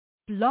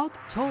Blog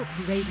Talk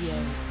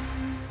Radio.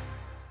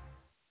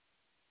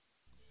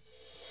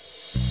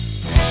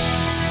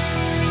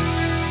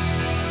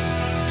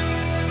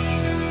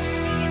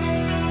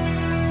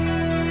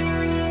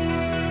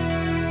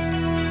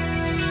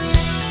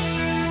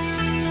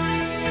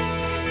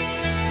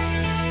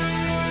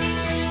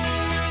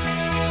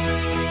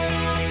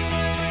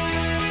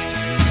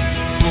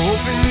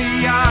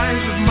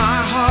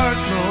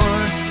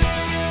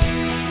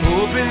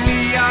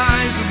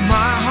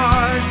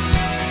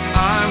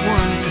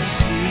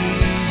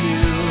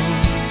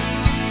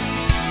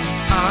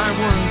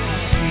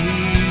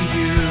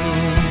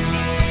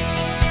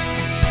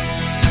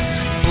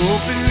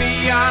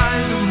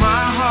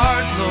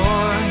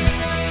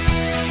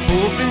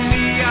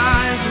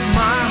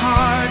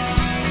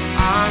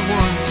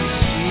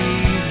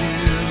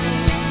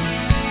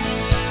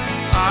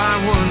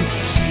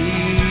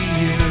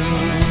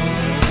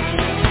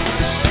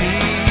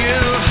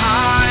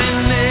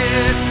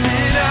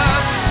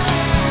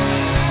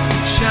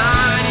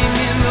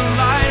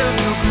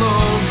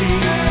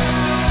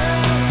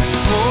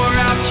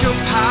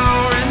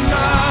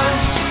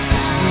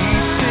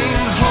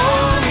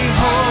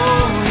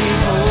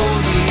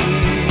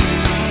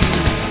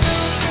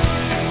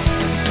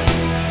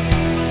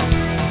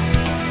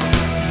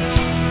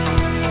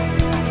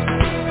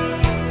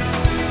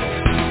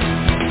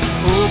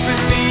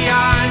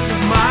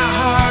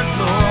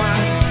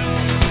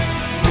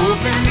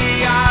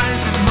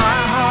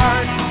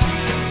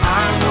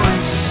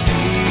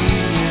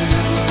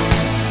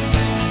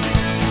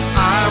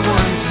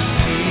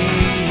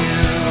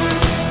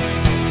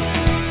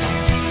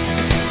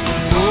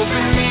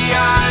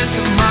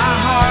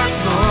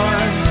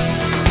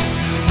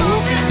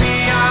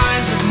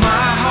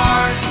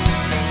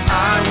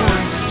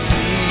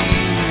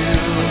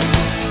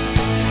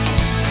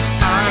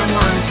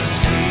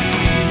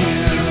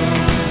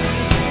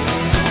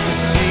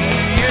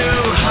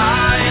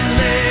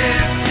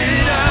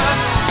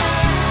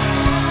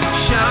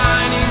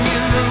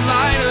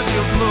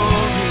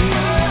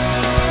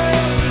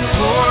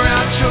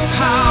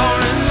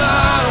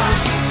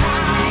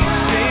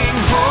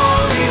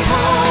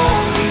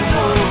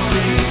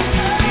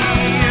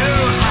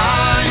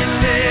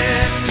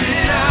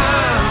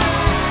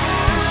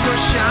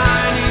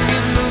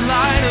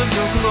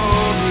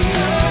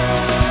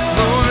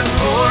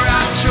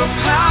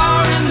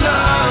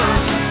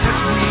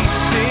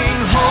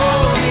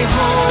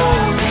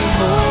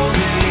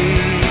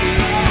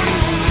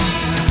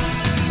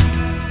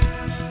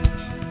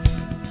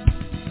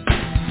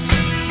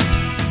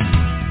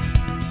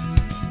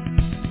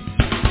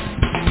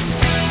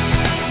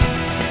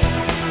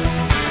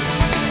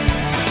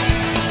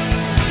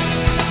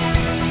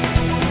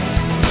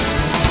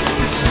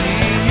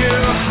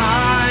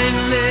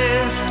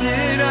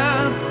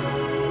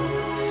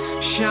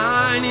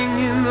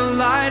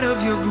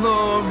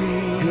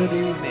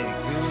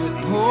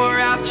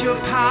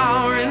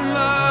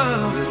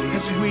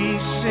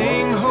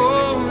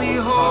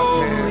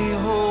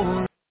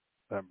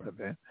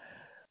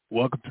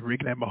 Welcome to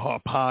Reconnect My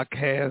Heart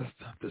Podcast,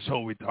 the show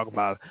we talk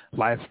about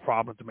life's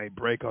problems that may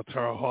break or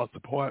tear our hearts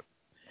apart.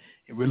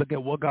 And we look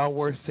at what God's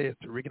Word says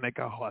to reconnect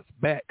our hearts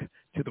back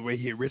to the way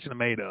He originally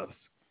made us.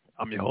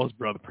 I'm your host,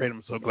 Brother Prater.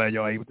 I'm so glad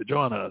y'all are able to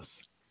join us.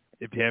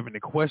 If you have any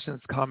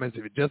questions, comments,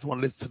 if you just want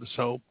to listen to the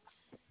show,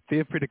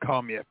 feel free to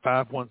call me at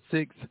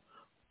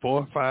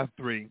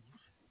 516-453-9118.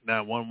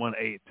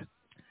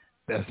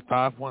 That's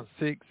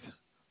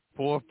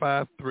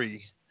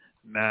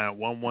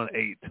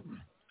 516-453-9118.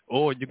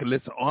 Or you can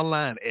listen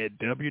online at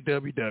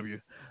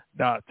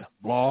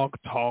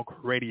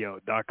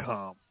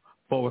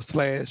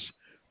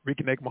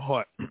www.blogtalkradio.com/reconnect my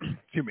heart.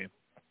 Excuse me.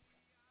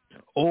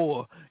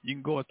 Or you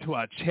can go to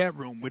our chat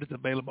room, which is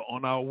available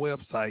on our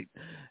website.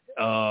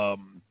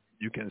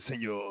 You can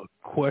send your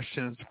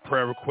questions,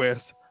 prayer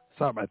requests.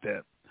 Sorry about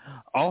that.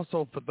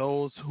 Also, for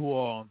those who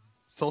are on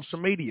social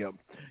media,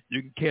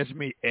 you can catch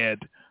me at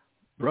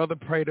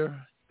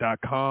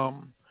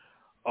brotherprater.com.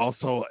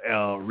 Also,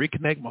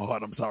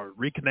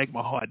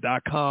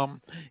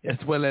 reconnectmyheart.com, as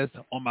well as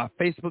on my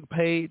Facebook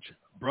page,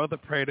 Brother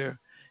Prater,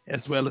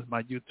 as well as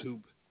my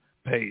YouTube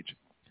page.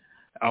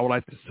 I would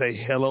like to say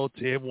hello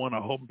to everyone.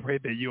 I hope and pray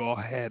that you all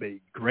had a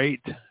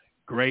great,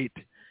 great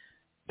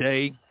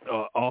day.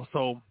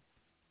 Also,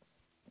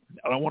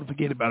 I don't want to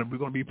forget about it. We're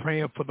going to be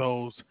praying for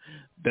those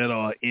that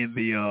are in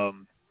the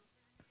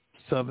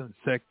southern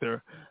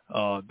sector.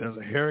 There's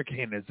a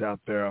hurricane that's out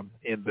there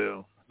in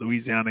the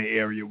Louisiana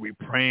area. We're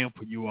praying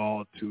for you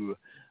all to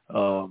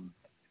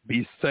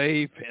be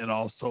safe, and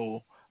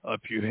also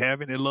if you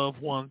have any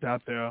loved ones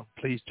out there,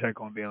 please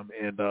check on them.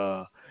 And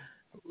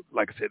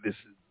like I said, this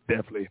is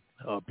definitely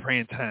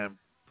praying time.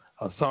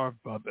 Sorry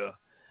about the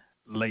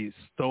late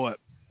start.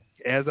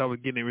 As I was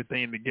getting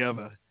everything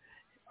together,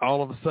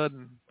 all of a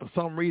sudden, for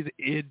some reason,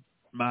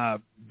 my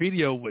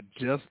video would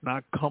just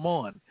not come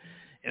on.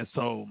 And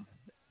so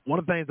one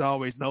of the things I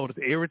always notice,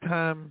 every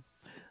time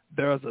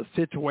there's a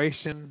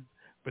situation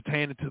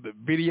pertaining to the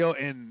video,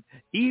 and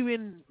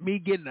even me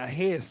getting a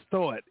head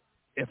start,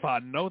 if I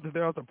know that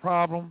there's a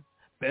problem,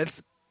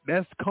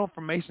 that's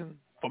confirmation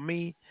for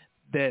me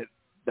that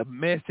the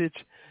message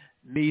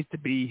needs to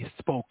be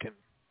spoken.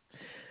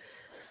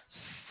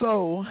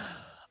 So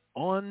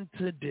on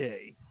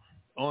today,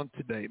 matter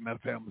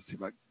of fact, I'm gonna see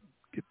if I can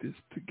get this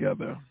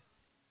together.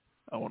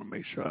 I want to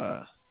make sure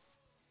I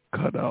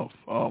cut off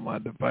all my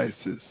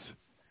devices.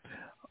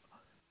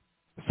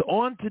 So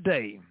on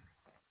today,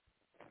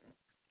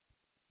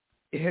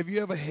 have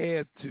you ever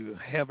had to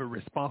have a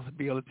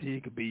responsibility?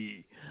 It could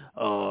be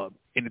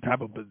any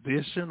type of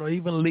position or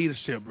even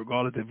leadership,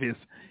 regardless if it's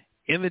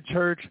in the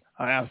church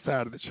or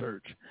outside of the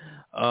church.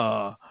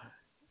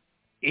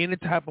 Any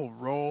type of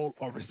role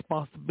or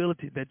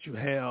responsibility that you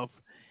have,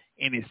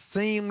 and it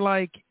seemed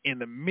like in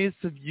the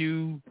midst of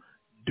you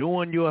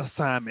doing your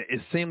assignment,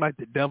 it seemed like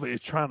the devil is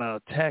trying to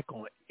attack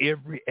on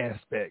every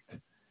aspect.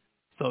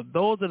 So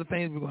those are the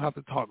things we're going to have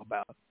to talk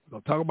about. We're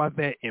going to talk about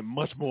that and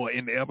much more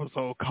in the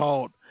episode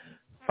called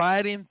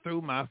Fighting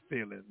Through My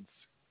Feelings.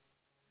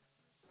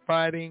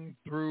 Fighting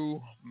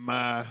Through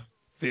My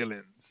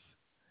Feelings.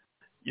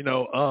 You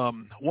know,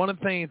 one of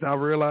the things I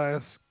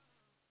realized,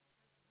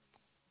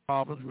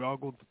 problems, we all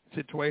go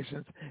through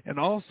situations, and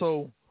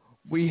also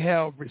we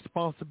have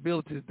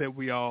responsibilities that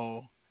we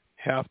all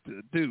have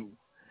to do.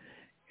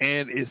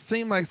 And it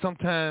seemed like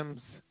sometimes,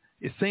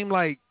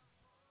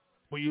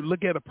 when you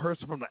look at a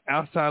person from the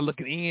outside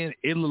looking in,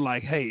 it look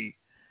like, hey,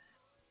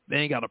 they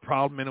ain't got a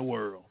problem in the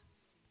world.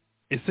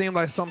 It seemed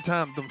like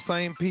sometimes them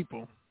same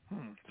people,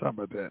 sorry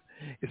about that.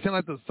 It seemed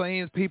like the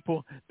same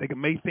people, they can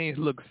make things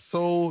look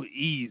so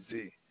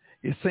easy.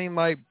 It seemed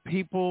like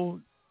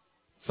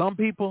some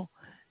people,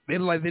 they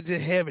look like they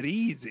just have it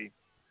easy.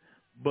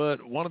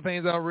 But one of the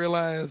things I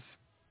realized,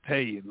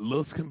 hey,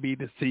 looks can be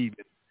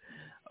deceiving.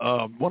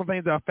 One of the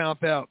things I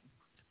found out,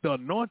 the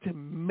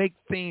anointing make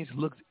things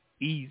look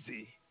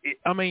easy.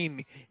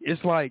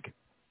 It's like,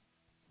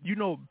 you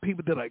know,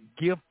 people that are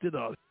gifted,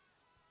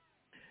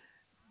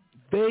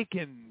 they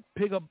can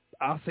pick up,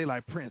 I'll say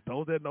like Prince,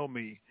 those that know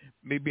me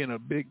being a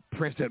big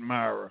Prince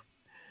admirer,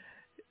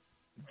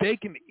 Prince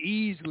can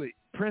easily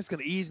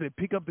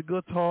pick up the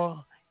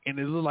guitar and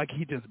it look like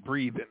he just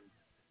breathing.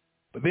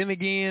 But then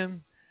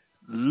again,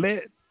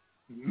 let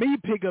me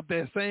pick up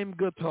that same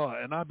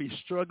guitar and I'll be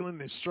struggling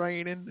and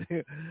straining,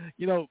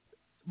 you know,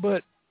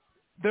 but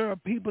there are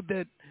people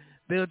that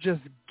they're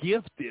just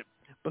gifted.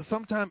 But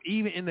sometimes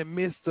even in the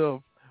midst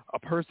of a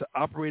person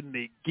operating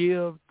their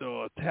gift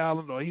or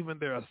talent or even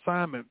their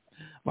assignment,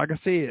 like I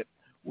said,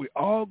 we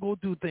all go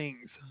through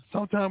things.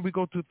 Sometimes we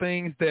go through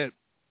things that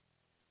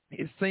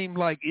it seems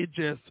like it's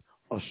just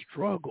a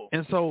struggle.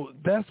 And so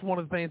that's one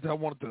of the things I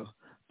wanted to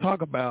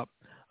talk about.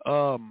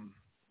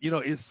 You know,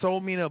 it's so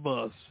many of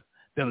us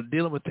that are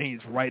dealing with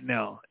things right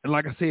now. And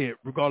like I said,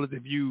 regardless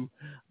if you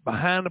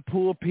behind the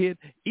pulpit,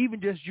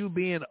 even just you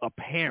being a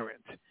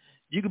parent,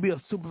 you could be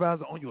a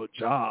supervisor on your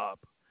job.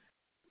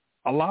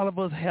 A lot of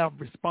us have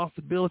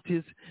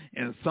responsibilities,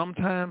 and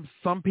sometimes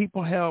some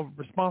people have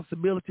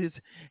responsibilities,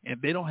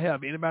 and they don't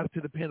have anybody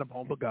to depend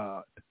upon but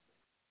God.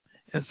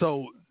 And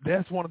so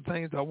that's one of the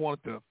things I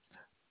wanted to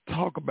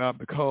talk about,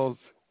 because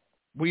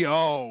we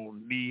all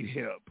need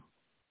help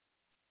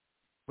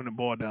when it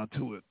boils down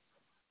to it.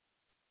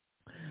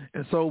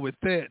 And so with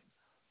that,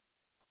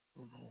 I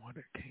don't know why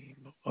that came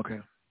up. Okay.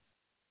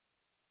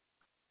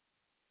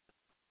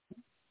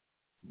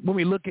 When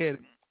we look at it,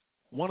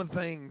 one of the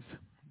things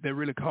that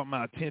really caught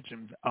my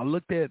attention, I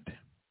looked at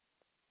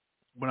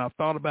when I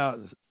thought about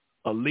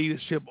a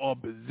leadership or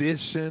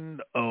position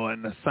or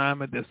an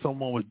assignment that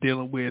someone was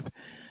dealing with,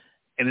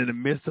 and in the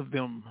midst of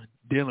them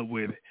dealing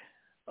with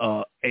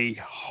a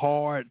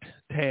hard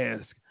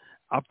task,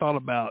 I thought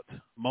about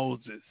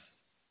Moses.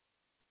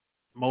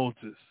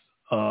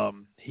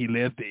 He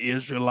led the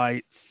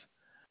Israelites.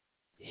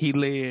 He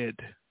led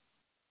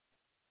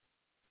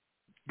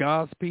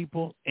God's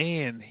people,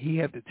 and he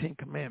had the Ten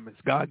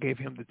Commandments. God gave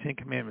him the Ten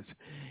Commandments.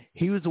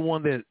 He was the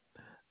one that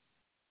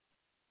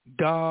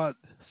God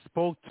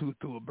spoke to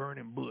through a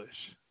burning bush.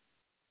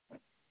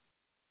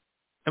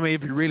 I mean,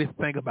 if you really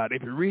think about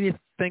it, if you really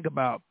think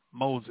about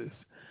Moses,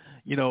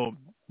 you know,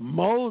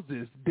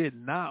 Moses did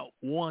not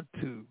want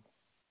to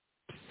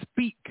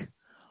speak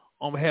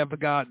on behalf of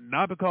God,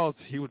 not because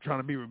he was trying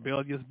to be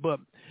rebellious, but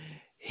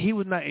he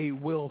was not a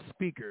well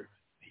speaker.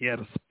 He had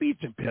a speech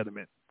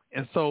impediment.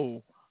 And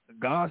so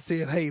God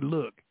said, hey,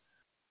 look,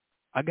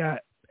 I got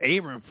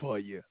Aaron for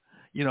you.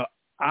 You know,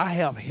 I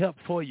have help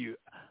for you.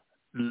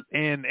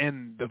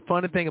 And the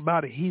funny thing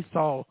about it, he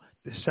saw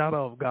the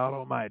shadow of God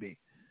Almighty.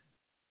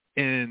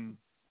 And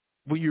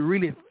when you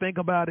really think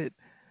about it,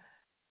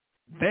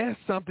 that's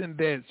something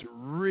that's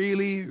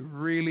really,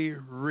 really,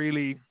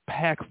 really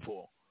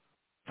impactful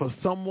for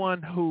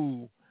someone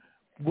who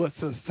what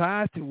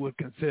society would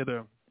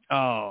consider,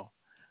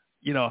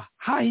 you know,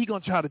 how he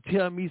going to try to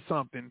tell me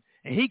something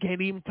and he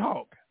can't even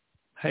talk.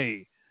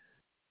 Hey,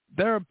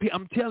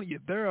 I'm telling you,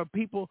 there are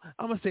people,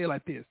 I'm going to say it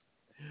like this.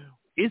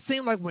 It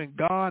seems like when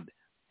God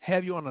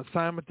have you on an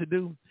assignment to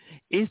do,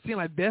 it seems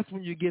like that's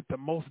when you get the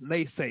most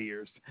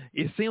naysayers.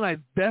 It seems like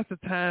that's the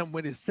time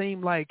when it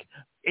seems like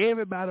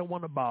Everybody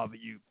want to bother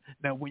you.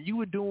 Now, when you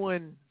were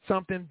doing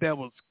something that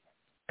was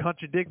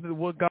contradicting to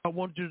what God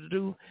wanted you to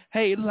do,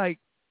 hey, it's like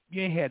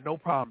you ain't had no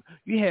problem.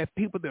 You had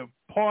people that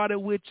party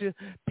with you,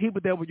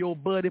 people that were your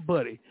buddy.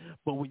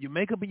 But when you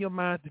make up in your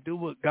mind to do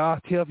what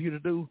God tells you to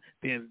do,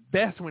 then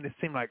that's when it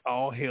seemed like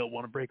all hell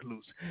want to break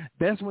loose.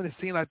 That's when it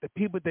seemed like the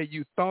people that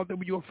you thought that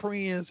were your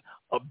friends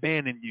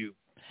abandoned you.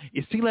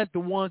 It seemed like the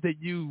ones that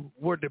you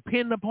were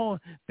dependent upon,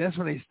 that's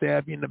when they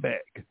stab you in the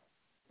back.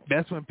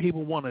 That's when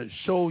people want to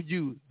show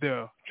you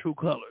their true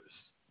colors.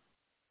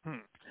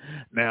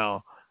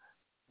 Now,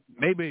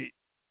 maybe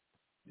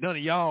none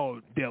of y'all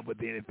dealt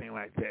with anything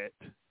like that,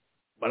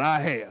 but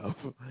I have.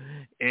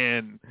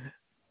 And,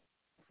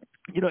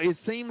 it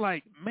seemed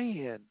like,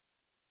 man,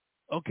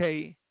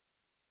 okay,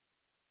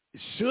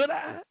 should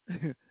I?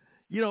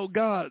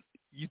 God,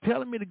 you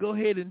telling me to go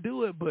ahead and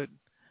do it, but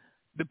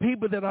the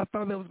people that I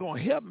thought that was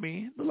going to help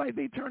me, look like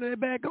they turned their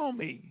back on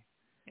me.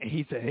 And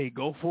he said, hey,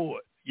 go for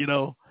it,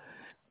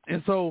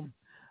 And so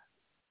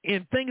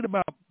in thinking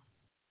about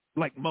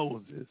like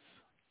Moses,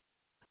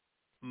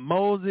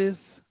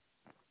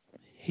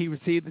 he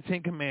received the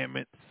Ten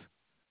Commandments,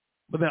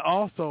 but then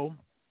also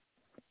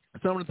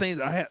some of the things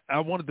I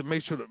wanted to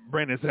make sure to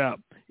bring this out.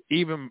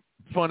 Even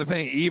funny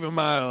thing, even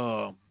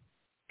my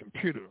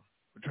computer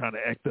was trying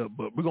to act up,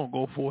 but we're gonna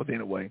go forth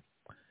anyway.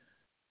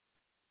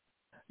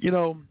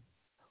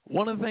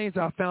 One of the things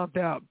I found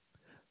out,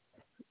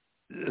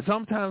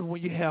 sometimes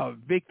when you have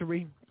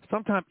victory,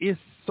 sometimes it's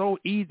so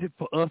easy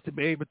for us to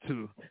be able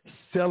to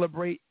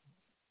celebrate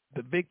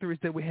the victories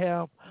that we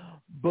have,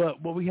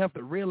 but what we have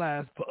to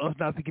realize for us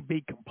not to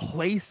be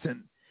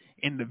complacent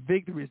in the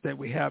victories that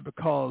we have,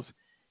 because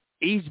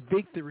each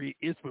victory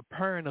is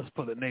preparing us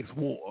for the next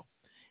war.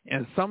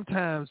 And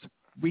sometimes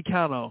we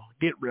kind of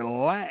get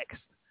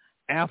relaxed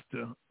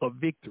after a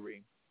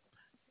victory.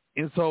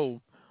 And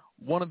so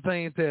one of the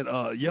things that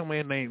a young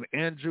man named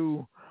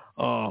Andrew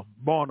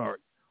Barnard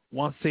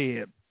once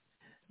said,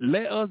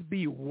 let us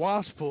be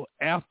watchful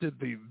after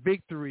the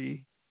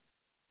victory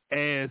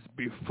as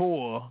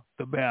before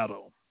the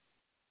battle.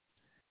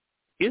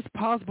 It's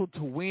possible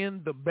to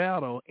win the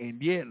battle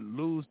and yet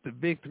lose the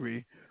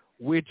victory,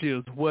 which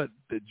is what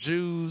the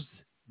Jews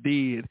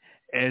did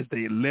as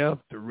they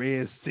left the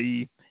Red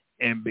Sea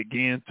and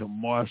began to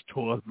march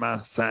towards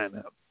Mount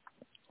Sinai.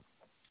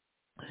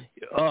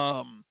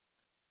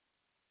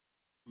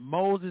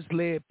 Moses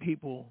led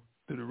people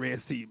through the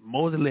Red Sea.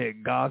 Moses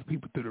led God's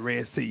people through the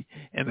Red Sea.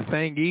 And the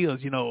thing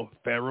is,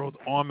 Pharaoh's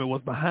army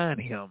was behind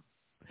him.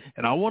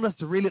 And I want us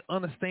to really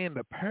understand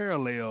the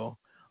parallel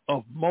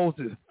of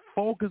Moses.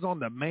 Focus on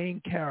the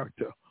main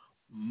character,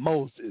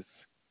 Moses.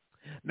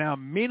 Now,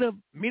 many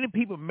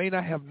people may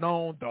not have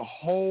known the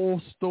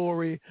whole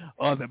story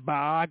or the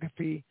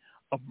biography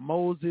of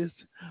Moses,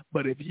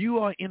 but if you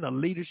are in a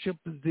leadership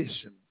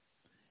position,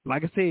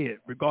 like I said,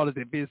 regardless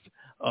if it's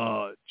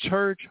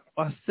church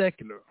or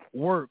secular,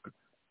 work,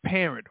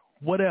 parent,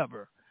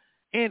 whatever,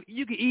 and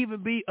you can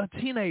even be a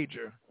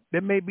teenager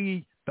that may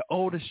be the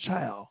oldest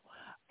child,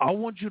 I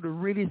want you to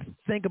really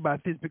think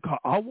about this, because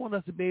I want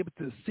us to be able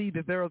to see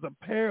that there is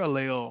a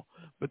parallel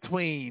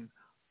between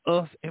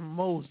us and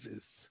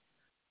Moses.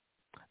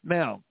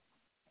 Now,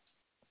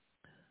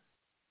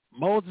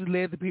 Moses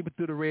led the people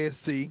through the Red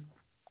Sea.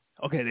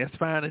 Okay, that's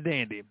fine and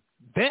dandy.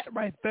 That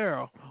right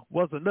there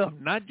was enough,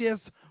 not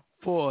just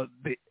for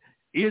the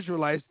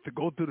Israelites to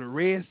go through the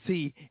Red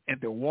Sea and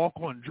to walk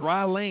on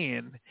dry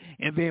land,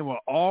 and then when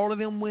all of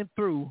them went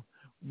through,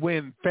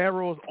 when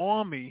Pharaoh's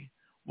army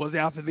was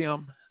after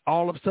them,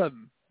 all of a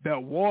sudden,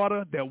 that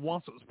water that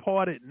once was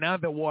parted, now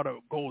that water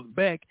goes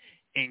back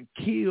and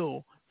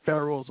kills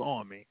Pharaoh's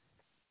army.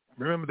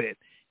 Remember that.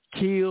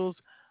 Kills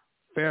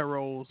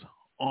Pharaoh's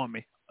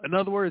army. In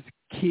other words,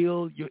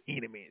 kill your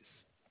enemies.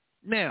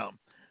 Now,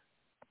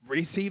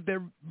 receive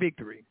their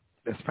victory.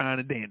 That's fine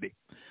and dandy.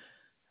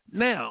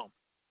 Now,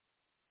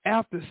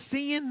 after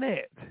seeing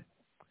that,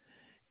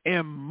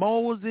 and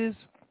Moses,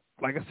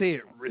 like I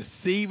said,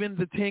 receiving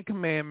the Ten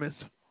Commandments,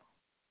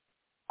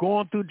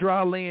 going through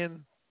dry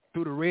land,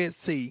 through the Red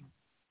Sea,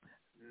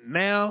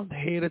 now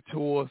headed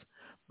towards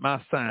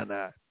Mount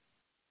Sinai.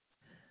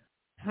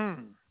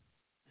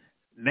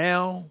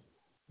 Now,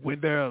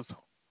 when there's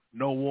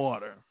no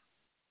water,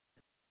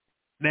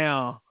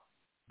 now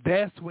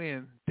that's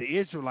when the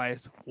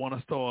Israelites want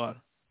to start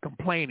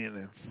complaining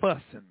and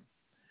fussing.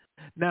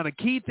 Now, the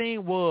key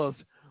thing was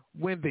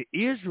when the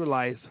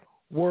Israelites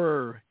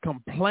were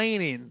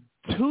complaining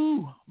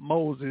to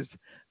Moses,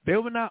 they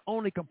were not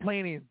only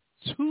complaining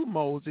to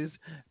Moses,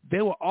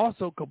 they were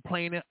also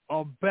complaining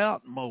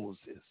about Moses.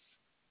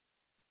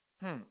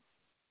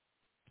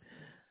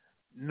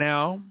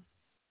 Now,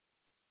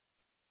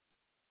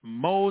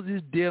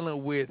 Moses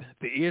dealing with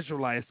the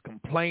Israelites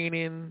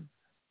complaining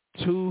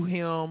to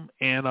him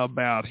and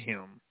about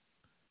him.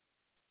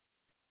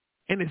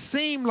 And it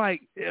seemed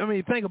like,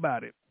 think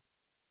about it.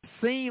 It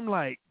seemed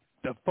like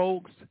the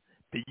folks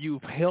that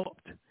you've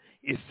helped,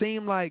 it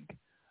seemed like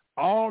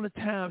all the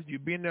times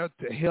you've been there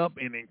to help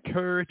and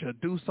encourage or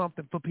do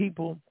something for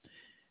people,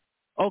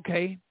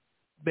 okay,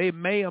 they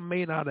may or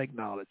may not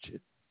acknowledge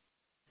it.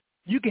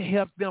 You can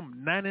help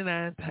them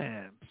 99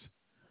 times,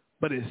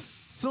 but as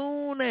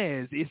soon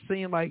as it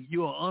seems like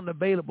you are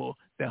unavailable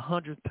the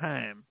 100th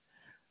time,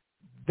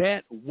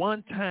 that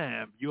one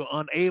time you're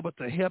unable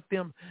to help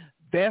them,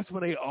 that's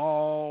when they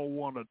all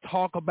want to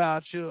talk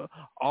about you,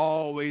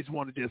 always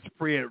want to just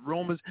spread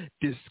rumors,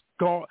 just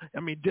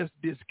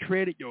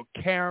discredit your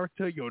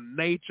character, your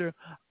nature,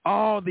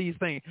 all these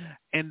things,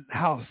 and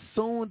how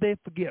soon they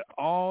forget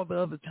all the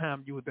other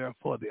time you were there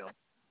for them.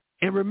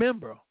 And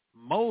remember,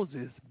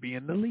 Moses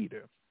being the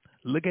leader.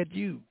 Look at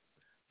you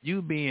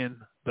being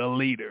the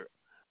leader.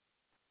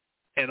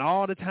 And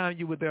all the time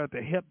you were there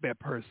to help that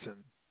person,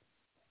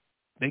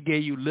 they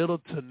gave you little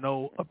to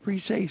no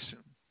appreciation.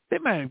 They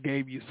might have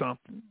gave you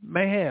something,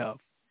 may have.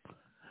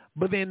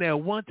 But then that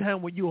one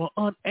time when you were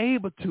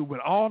unable to, when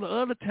all the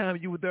other times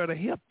you were there to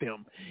help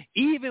them,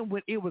 even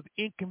when it was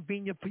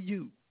inconvenient for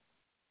you.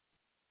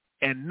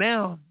 And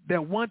now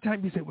that one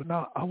time you say, well,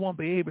 no, I won't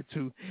be able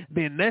to.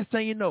 Then next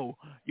thing you know,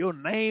 your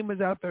name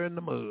is out there in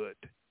the mud.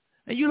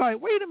 And you're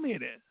like, wait a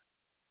minute.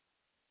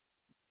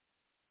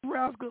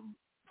 Rascal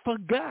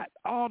forgot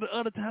all the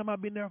other time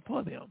I've been there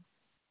for them.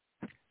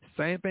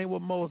 Same thing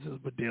with Moses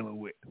was dealing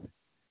with.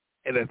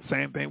 And the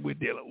same thing we're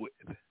dealing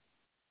with.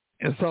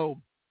 And so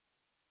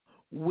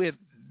with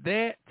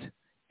that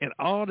and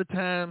all the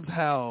times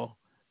how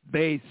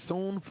they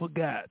soon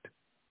forgot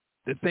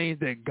the things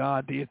that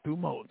God did through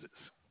Moses.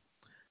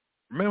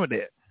 Remember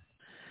that.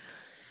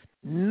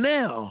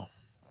 Now,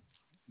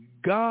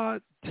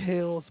 God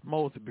tells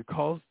Moses,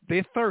 because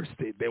they're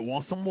thirsty, they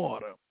want some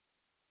water.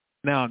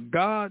 Now,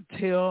 God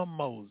tells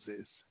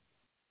Moses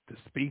to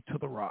speak to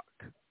the rock.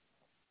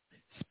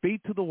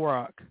 Speak to the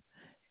rock,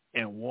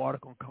 and water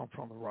can come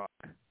from the rock.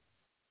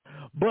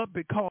 But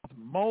because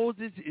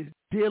Moses is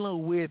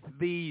dealing with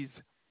these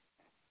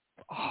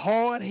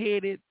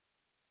hard-headed,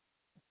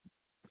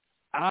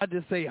 I'll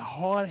just say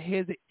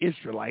hard-headed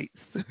Israelites,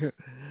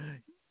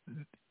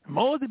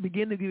 Moses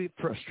began to get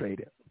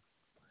frustrated.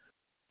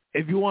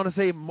 If you want to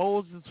say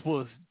Moses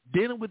was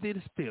dealing with his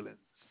feelings.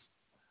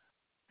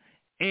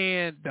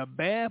 And the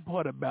bad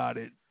part about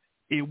it,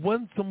 it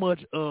wasn't so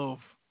much of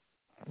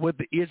what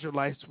the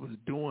Israelites was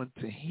doing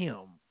to him.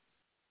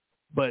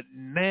 But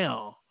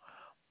now,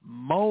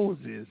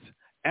 Moses,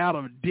 out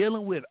of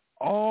dealing with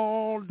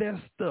all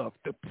that stuff,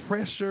 the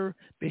pressure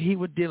that he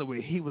was dealing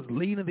with, he was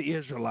leading the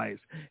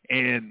Israelites,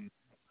 and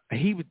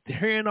he was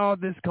hearing all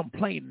this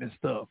complaining and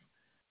stuff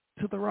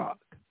to the rock.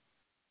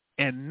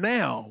 And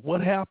now,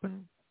 what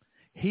happened?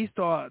 He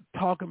started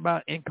talking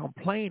about and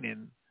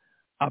complaining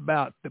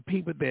about the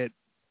people that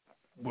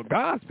were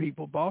God's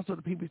people, but also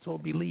the people he's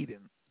supposed to be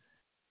leading.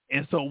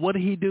 And so what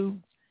did he do?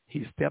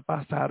 He stepped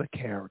outside of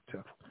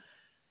character.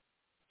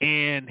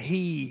 And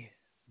he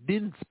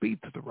didn't speak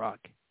to the rock.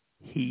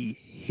 He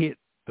hit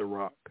the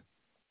rock.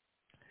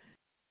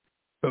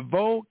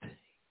 Provoked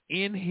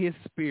in his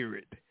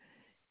spirit,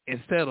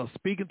 instead of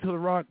speaking to the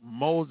rock,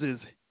 Moses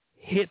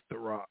hit the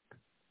rock.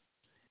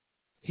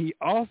 He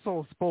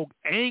also spoke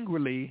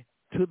angrily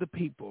to the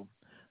people,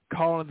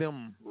 calling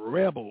them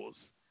rebels,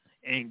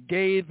 and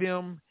gave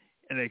them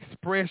an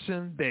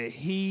expression that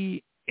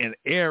he and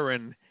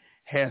Aaron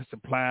had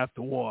supplied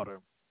the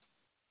water.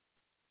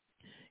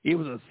 It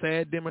was a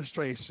sad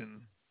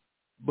demonstration,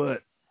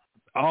 but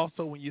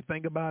also when you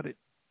think about it,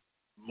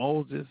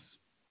 Moses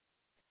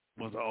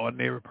was an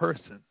ordinary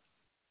person.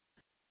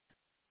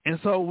 And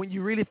so when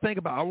you really think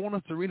about, I want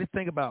us to really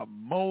think about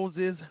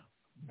Moses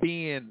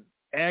being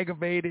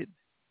aggravated,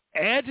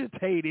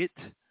 agitated,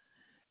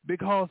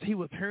 because he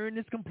was hearing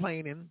this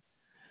complaining.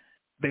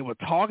 They were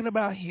talking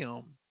about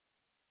him,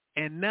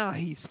 and now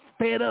he's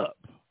fed up,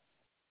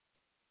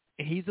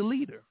 and he's a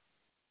leader.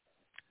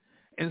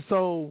 And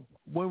so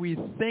when we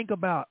think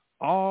about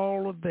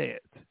all of that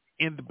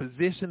in the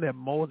position that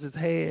Moses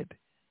had,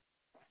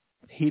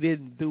 he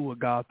didn't do what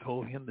God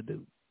told him to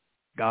do.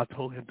 God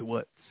told him to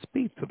what?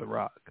 Speak to the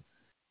rock.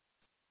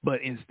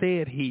 But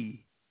instead,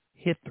 he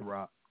hit the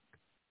rock.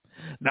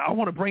 Now, I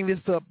want to bring this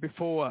up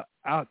before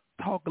I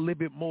talk a little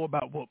bit more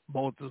about what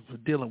Moses was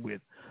dealing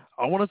with.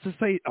 I want us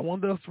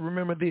to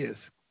remember this.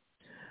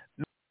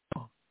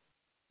 Now,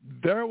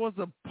 there was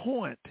a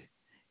point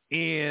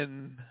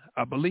in,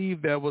 I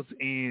believe that was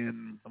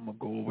in, I'm going to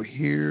go over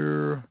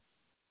here,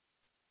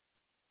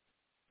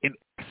 in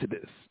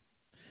Exodus.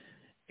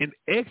 In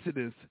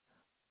Exodus,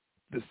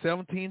 the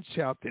 17th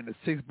chapter and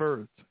the 6th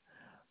verse,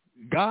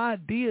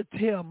 God did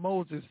tell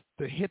Moses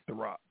to hit the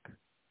rock.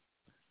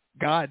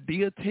 God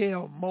did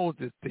tell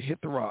Moses to hit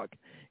the rock.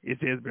 It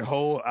says,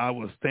 behold, I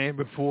will stand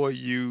before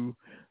you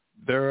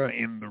there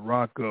in the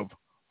rock of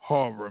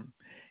Horeb,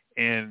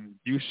 and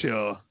you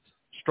shall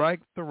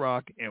strike the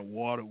rock, and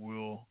water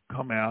will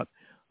come out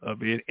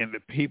of it, and the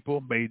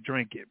people may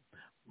drink it.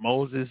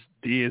 Moses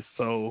did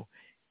so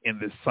in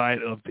the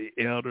sight of the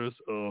elders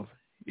of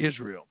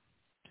Israel.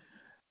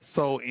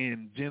 So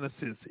in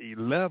Genesis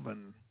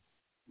 11,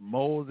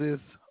 Moses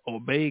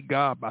obeyed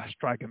God by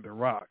striking the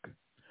rock.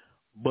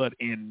 But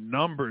in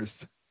Numbers,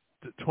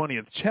 the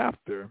 20th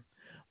chapter,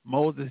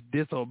 Moses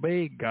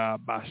disobeyed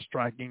God by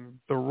striking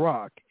the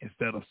rock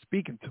instead of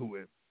speaking to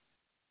it.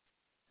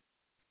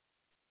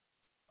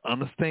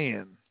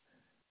 Understand.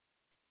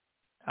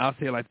 I'll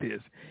say it like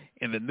this.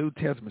 In the New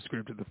Testament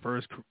scripture, the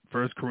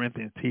First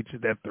Corinthians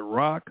teaches that the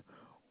rock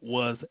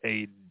was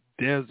a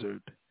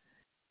desert.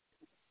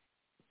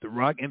 The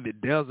rock in the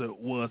desert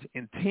was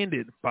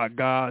intended by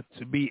God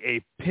to be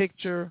a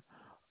picture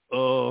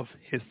of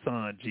his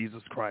son,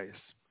 Jesus Christ.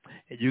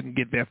 And you can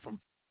get that from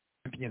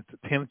Corinthians, the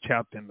 10th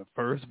chapter, in the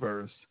first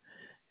verse,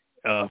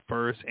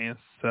 first and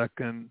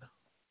second,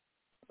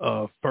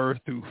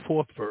 first through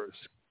fourth verse.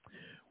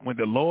 When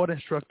the Lord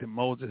instructed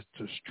Moses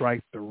to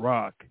strike the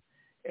rock,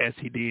 as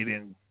he did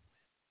in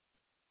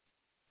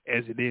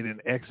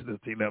Exodus,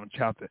 the 11th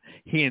chapter,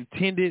 he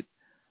intended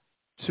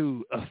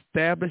to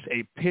establish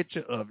a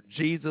picture of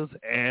Jesus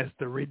as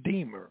the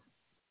Redeemer.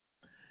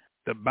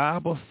 The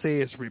Bible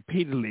says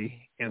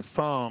repeatedly in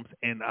Psalms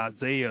and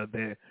Isaiah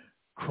that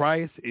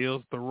Christ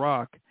is the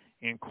rock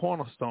and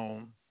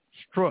cornerstone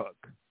struck.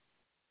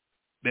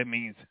 That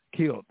means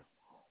killed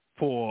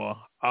for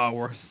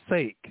our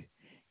sake.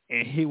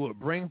 And he will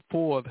bring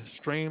forth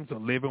streams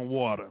of living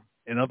water.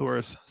 In other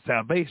words,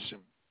 salvation.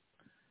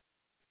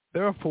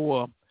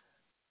 Therefore,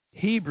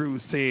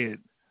 Hebrews said,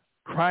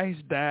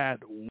 Christ died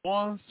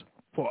once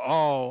for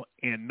all,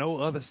 and no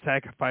other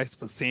sacrifice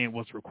for sin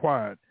was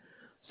required.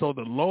 So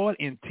the Lord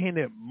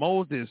intended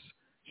Moses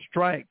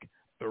strike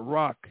the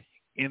rock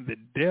in the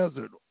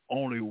desert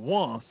only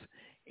once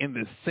in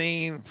the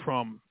scene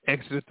from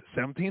Exodus,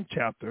 the 17th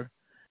chapter,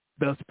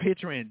 thus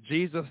picturing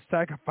Jesus'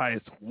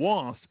 sacrifice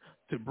once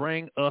to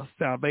bring us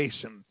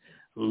salvation.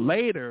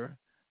 Later,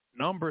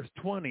 Numbers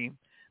 20,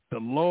 the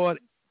Lord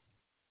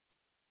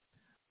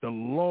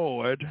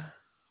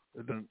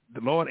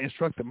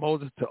instructed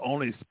Moses to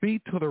only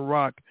speak to the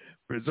rock,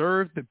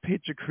 preserve the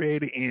picture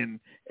created in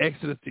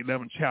Exodus, the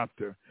 11th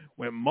chapter.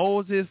 When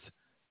Moses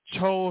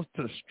chose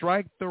to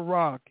strike the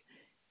rock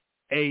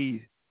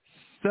a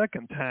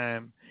second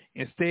time,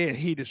 instead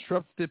he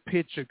disrupted the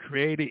picture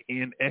created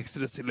in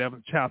Exodus,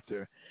 11th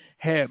chapter.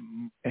 Had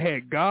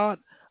God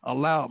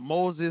allowed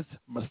Moses'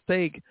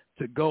 mistake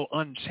to go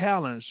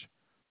unchallenged,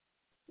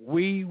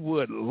 we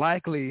would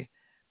likely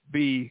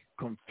be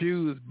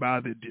confused by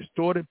the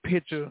distorted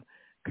picture,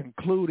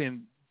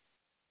 concluding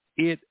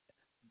it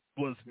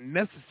was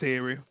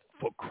necessary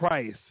for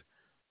Christ,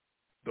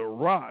 the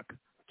rock,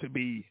 to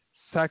be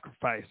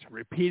sacrificed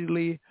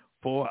repeatedly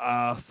for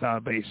our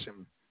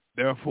salvation.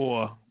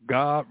 Therefore,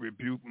 God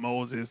rebuked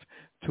Moses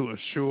to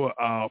assure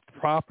our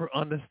proper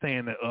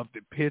understanding of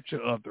the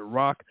picture of the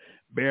rock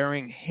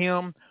barring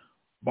him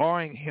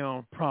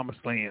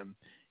promised land.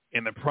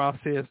 In the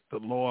process, the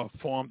Lord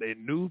formed a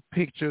new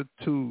picture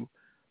to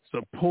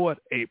support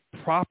a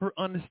proper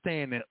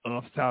understanding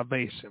of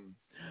salvation.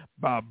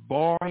 By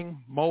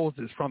barring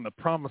Moses from the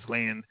promised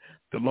land,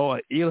 the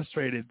Lord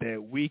illustrated that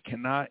we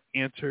cannot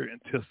enter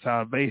into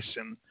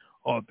salvation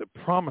or the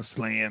promised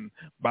land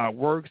by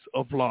works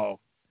of law.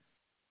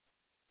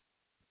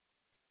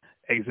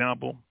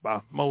 Example, by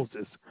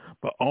Moses,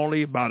 but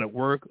only by the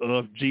work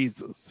of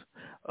Jesus.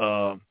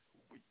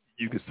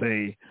 You could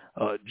say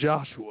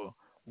Joshua,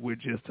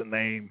 which is the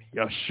name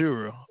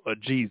Yeshua or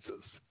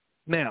Jesus.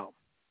 Now,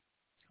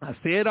 I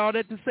said all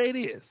that to say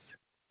this.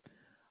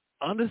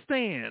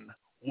 Understand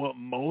what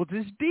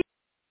Moses did.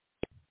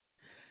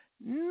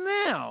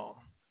 Now,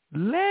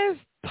 let's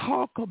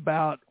talk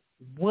about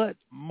what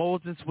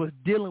Moses was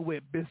dealing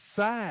with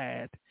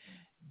beside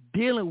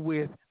dealing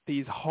with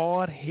these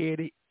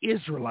hard-headed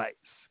Israelites.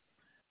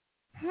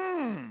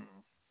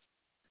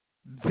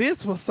 This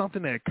was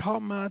something that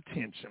caught my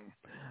attention.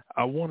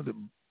 I wanted to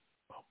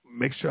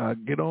make sure I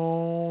get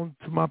on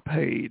to my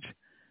page.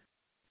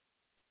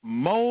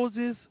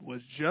 Moses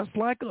was just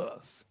like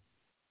us,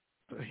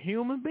 a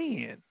human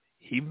being.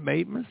 He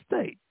made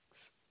mistakes.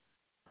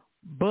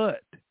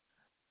 But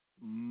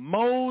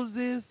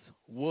Moses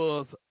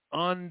was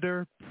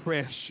under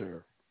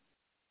pressure.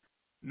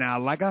 Now,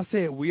 like I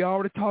said, we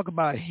already talked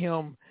about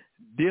him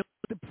dealing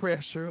with the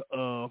pressure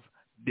of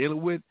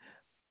dealing with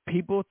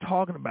people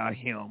talking about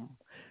him,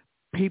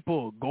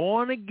 people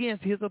going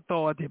against his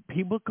authority,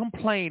 people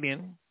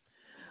complaining.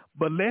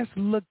 But let's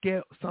look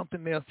at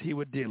something else he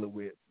was dealing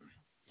with.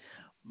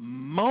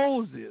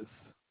 Moses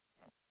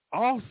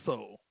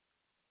also,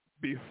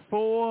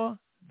 before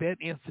that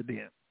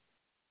incident,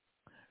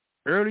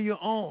 earlier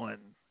on,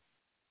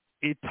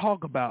 it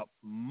talked about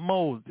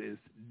Moses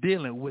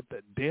dealing with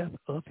the death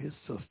of his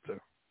sister.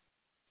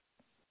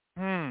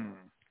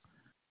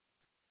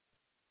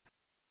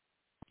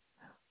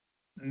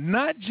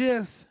 Not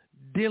just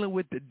dealing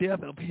with the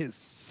death of his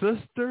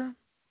sister,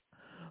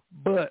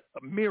 but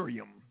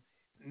Miriam.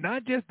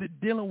 Not just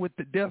dealing with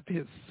the death of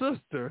his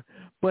sister,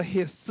 but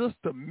his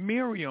sister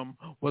Miriam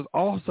was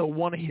also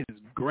one of his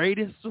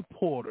greatest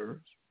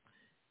supporters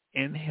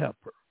and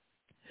helper.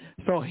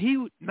 So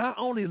he not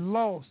only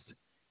lost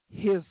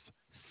his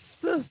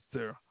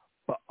sister,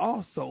 but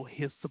also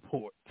his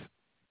support.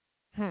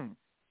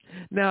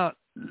 Now,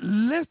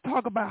 let's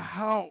talk about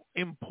how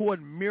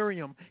important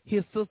Miriam,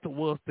 his sister,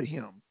 was to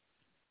him.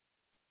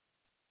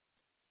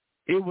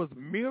 It was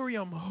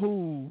Miriam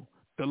who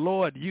the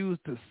Lord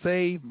used to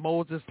save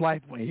Moses'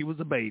 life when he was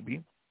a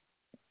baby.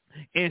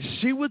 And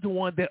she was the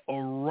one that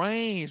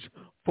arranged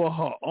for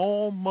her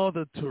own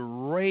mother to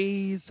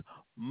raise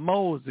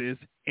Moses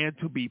and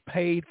to be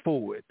paid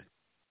for it.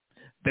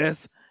 That's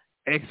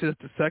Exodus,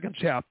 the 2nd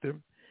chapter.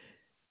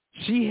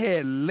 She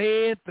had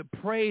led the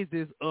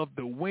praises of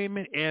the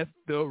women at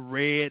the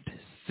Red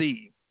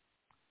Sea.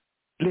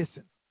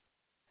 Listen,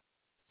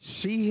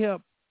 she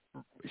helped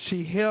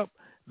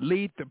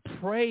lead the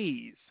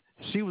praise.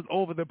 She was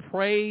over the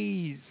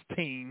praise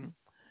team,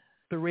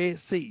 the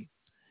Red Sea.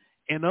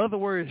 In other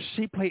words,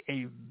 she played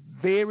a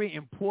very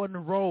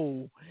important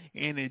role,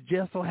 and it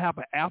just so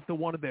happened after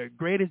one of their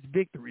greatest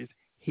victories,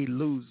 he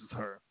loses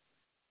her.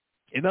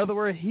 In other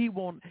words, he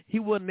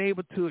wasn't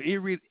able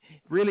to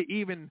really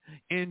even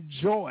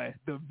enjoy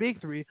the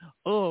victory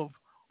of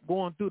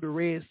going through the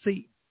Red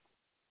Sea.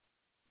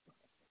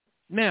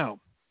 Now,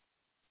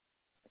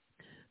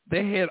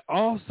 they had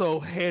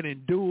also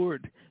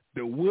endured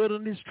the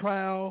wilderness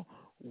trial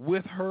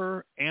with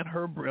her and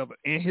her brother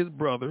and his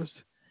brothers.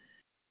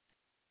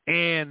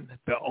 And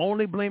the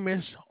only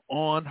blemish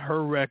on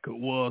her record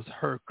was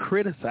her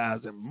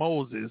criticizing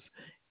Moses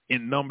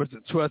in Numbers,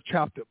 the 12th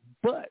chapter.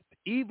 But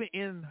even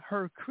in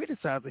her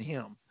criticizing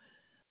him,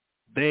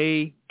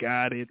 they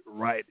got it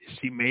right.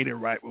 She made it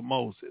right with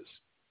Moses.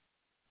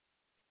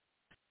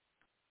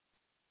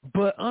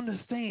 But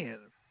understand,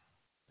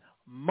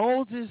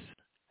 Moses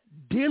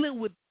dealing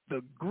with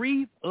the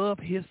grief of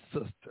his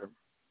sister,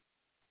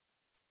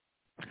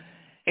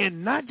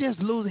 and not just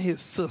losing his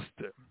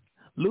sister,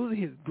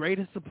 losing his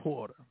greatest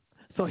supporter.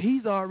 So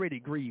he's already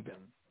grieving,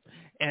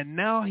 and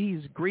now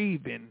he's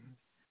grieving,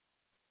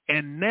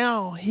 and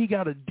now he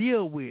got to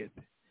deal with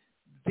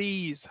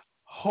these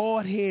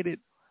hard-headed,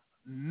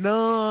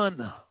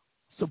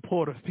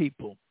 non-supportive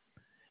people.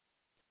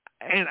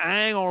 And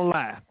I ain't gonna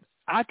lie,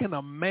 I can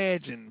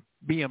imagine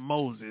being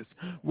Moses,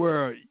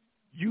 where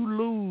you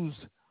lose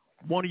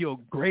one of your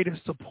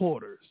greatest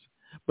supporters,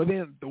 but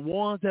then the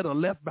ones that are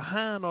left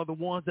behind are the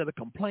ones that are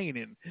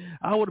complaining.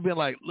 I would have been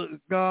like, look,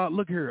 God,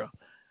 look here.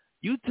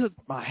 You took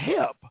my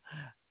help.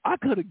 I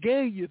could have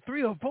gave you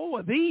 3 or 4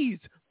 of these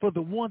for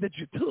the one that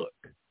you took.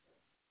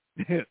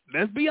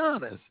 Let's be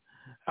honest.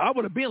 I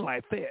would have been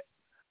like that.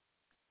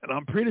 And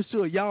I'm pretty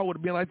sure y'all would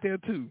have been like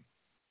that too.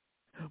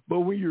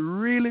 But when you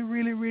really,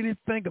 really, really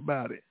think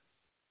about it,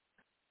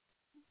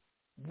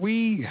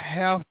 we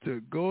have to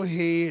go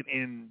ahead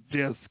and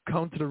just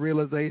come to the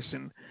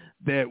realization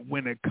that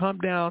when it comes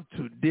down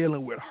to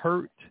dealing with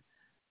hurt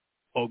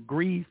or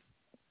grief,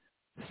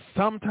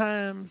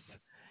 sometimes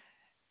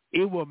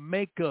it will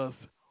make us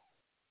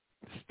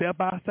step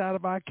outside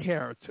of our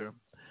character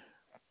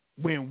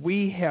when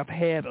we have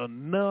had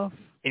enough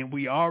and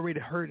we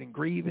already hurt and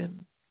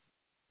grieving.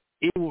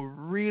 It will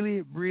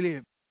really,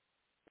 really,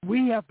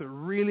 we have to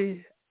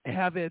really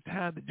have that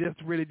time to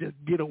just really just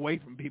get away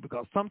from people,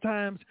 because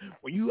sometimes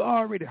when you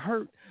already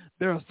hurt,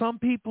 there are some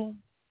people,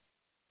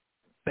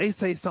 they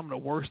say some of the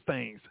worst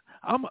things.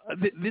 I'm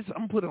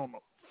putting on a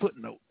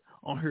footnote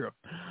on here.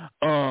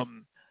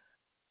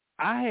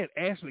 I had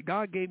actually,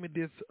 God gave me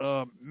this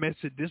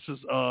message. This was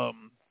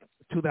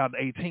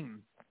 2018.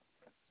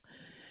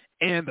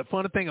 And the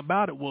funny thing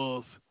about it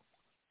was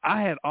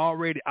I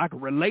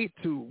could relate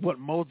to what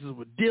Moses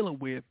was dealing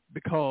with,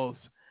 because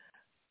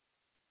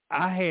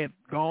I had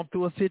gone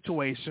through a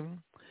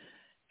situation,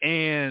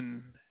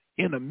 and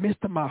in the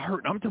midst of my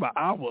hurt, I'm talking about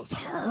I was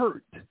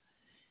hurt.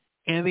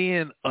 And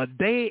then a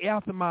day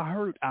after my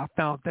hurt, I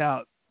found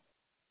out,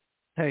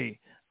 hey,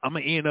 I'm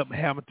going to end up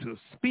having to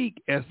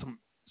speak at some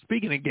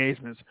speaking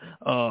engagements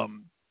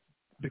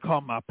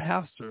because my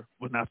pastor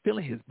was not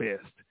feeling his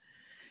best.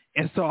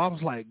 And so I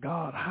was like,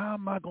 God, how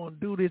am I going to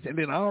do this? And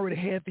then I already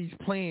had these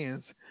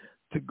plans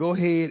to go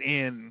ahead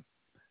and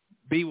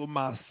be with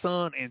my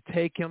son and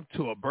take him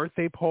to a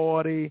birthday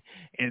party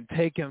and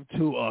take him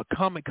to a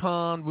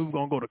Comic-Con. We were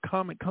going to go to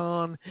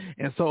Comic-Con.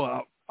 And so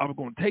I was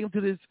going to take him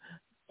to this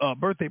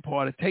birthday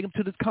party, take him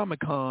to this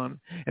Comic-Con,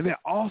 and then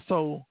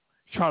also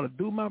try to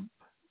do my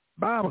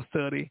Bible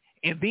study,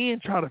 and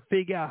then try to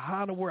figure out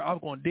how in the world I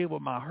was going to deal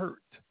with my hurt.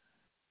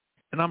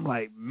 And I'm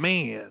like,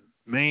 man.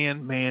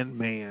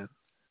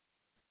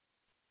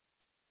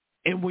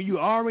 And when you're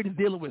already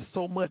dealing with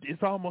so much,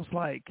 it's almost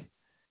like,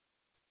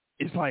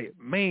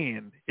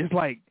 man, it's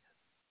like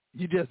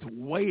you're just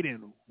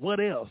waiting. What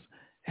else?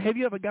 Have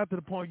you ever got to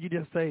the point where you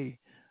just say,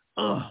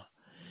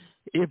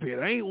 if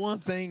it ain't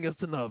one thing,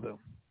 it's another?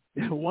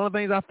 One of the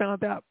things I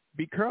found out,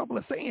 be careful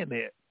of saying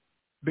that,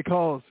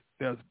 because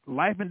there's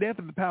life and death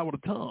in the power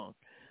of the tongue.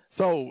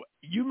 So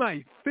you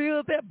might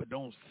feel that, but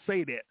don't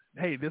say that.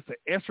 Hey, this is an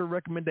extra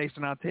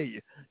recommendation, I'll tell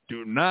you.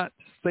 Do not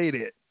say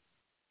that.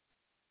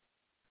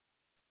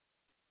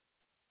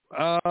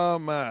 Oh,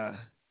 my.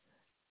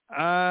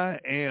 I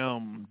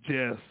am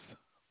just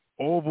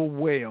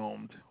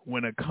overwhelmed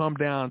when it comes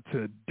down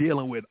to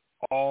dealing with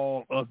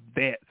all of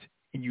that,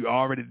 and you're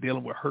already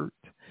dealing with hurt.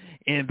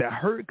 And the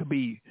hurt could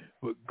be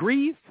with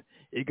grief.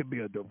 It could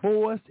be a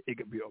divorce. It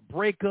could be a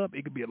breakup.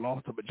 It could be a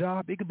loss of a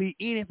job. It could be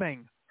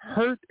anything.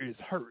 Hurt is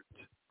hurt.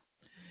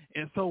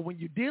 And so when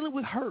you're dealing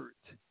with hurt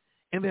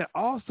And then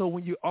also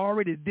when you're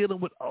already dealing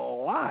with a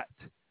lot,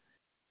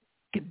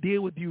 can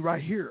deal with you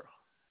right here.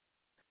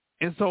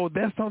 And so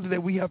that's something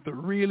that we have to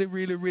really,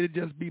 really, really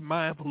just be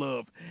mindful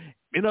of.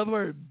 In other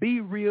words, be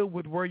real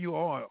with where you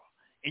are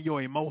in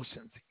your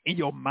emotions, in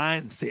your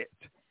mindset.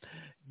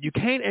 You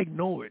can't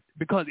ignore it,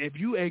 because if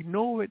you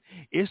ignore it,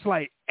 it's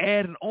like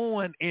adding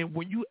on. And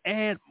when you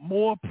add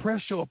more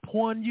pressure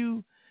upon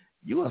you,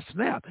 you will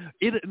snap.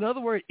 In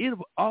other words, it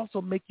will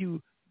also make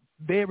you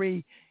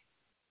very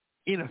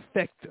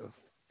ineffective.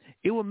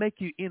 It will make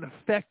you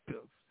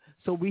ineffective.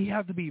 So we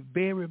have to be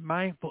very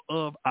mindful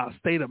of our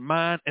state of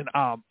mind and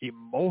our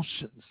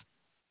emotions,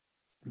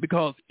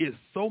 because it's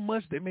so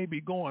much that may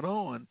be going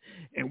on,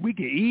 and we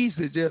can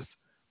easily just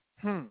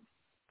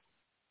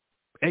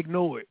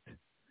ignore it.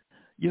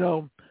 You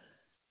know,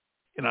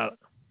 and I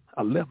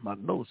left my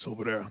notes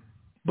over there,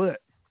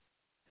 but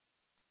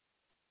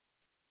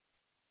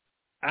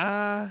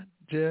I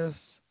just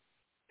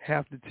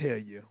have to tell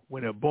you,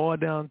 when it boils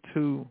down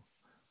to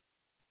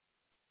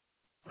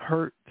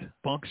hurt,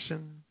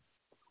 function,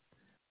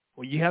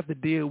 when you have to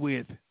deal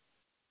with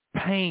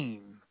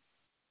pain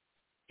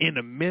in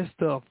the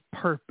midst of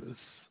purpose,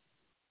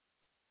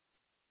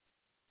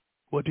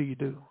 what do?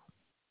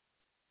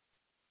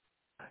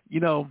 You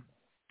know,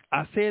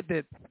 I said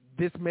that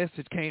this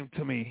message came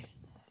to me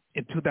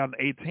in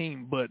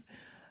 2018, but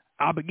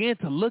I began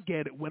to look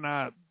at it when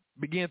I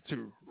began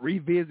to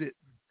revisit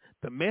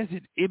the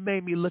message. It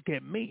made me look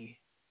at me,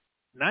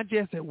 not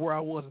just at where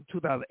I was in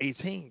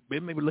 2018, but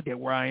it made me look at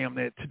where I am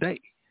at today.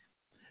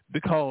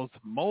 Because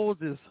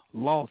Moses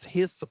lost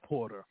his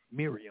supporter,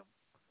 Miriam.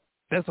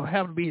 That's what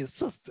happened to be his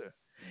sister,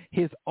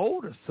 his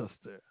older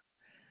sister.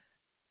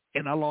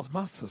 And I lost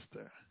my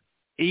sister,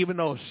 even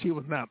though she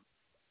was not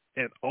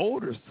an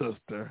older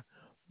sister,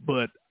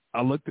 but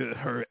I looked at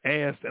her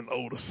as an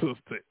older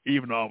sister,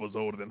 even though I was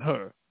older than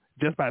her,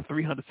 just by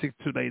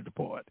 362 days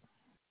apart.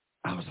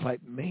 I was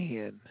like,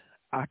 man,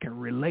 I can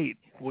relate.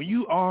 When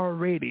you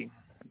already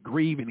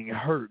grieving and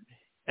hurt,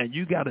 and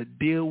you got to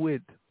deal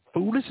with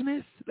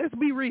foolishness, let's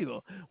be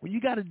real. When you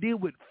got to deal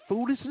with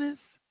foolishness,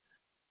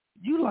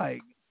 you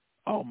like,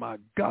 oh my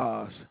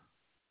gosh.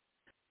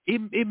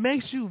 It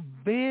makes you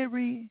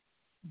very,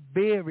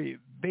 very,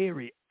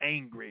 very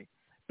angry.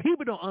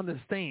 People don't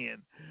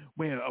understand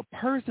when a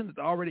person is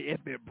already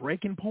at their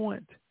breaking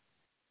point,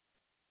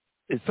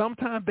 and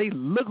sometimes they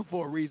look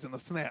for a reason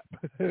to snap.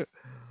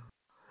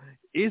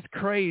 It's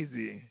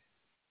crazy.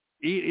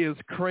 It is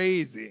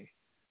crazy.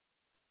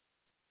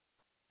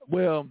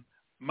 Well,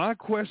 my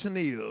question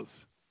is,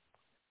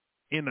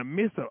 in the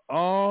midst of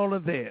all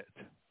of that,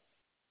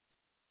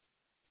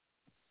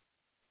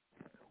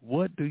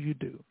 what do you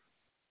do?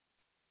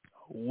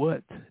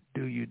 What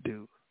do you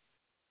do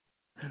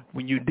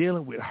when you're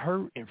dealing with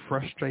hurt and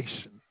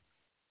frustration?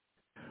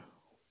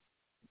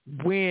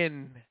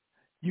 When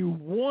you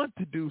want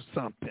to do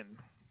something,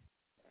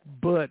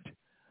 but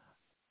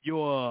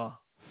your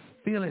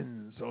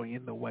feelings are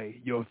in the way.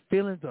 Your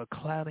feelings are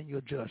clouding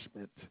your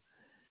judgment.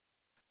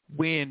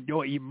 When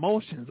your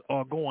emotions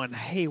are going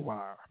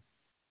haywire.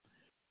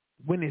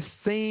 When it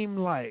seems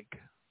like,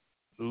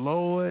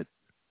 Lord,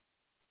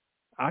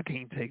 I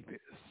can't take this.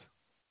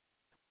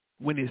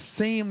 When it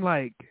seemed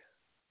like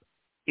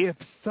if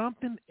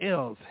something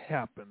else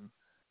happened,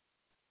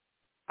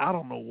 I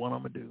don't know what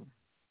I'm going to do.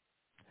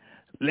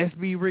 Let's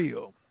be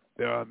real.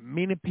 There are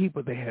many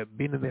people that have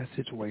been in that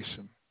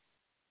situation.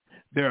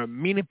 There are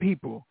many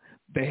people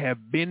that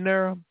have been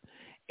there.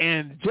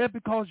 And just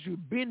because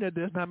you've been there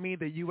does not mean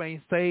that you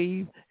ain't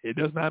saved. It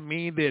does not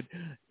mean that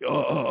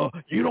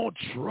you don't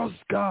trust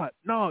God.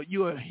 No,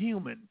 you're a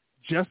human,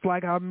 just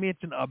like I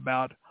mentioned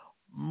about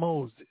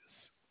Moses.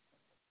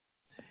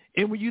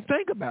 And when you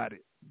think about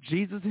it,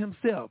 Jesus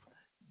himself,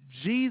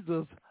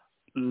 Jesus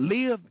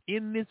lived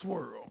in this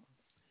world,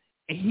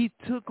 and he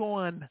took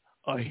on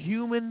a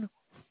human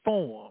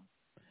form.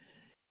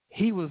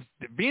 He was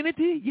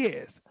divinity,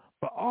 yes,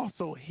 but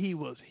also he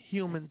was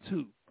human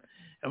too.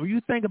 And when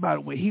you think about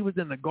it, when he was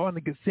in the Garden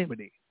of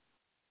Gethsemane,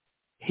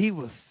 he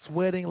was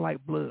sweating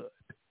like blood.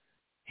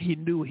 He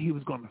knew what he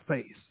was going to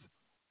face.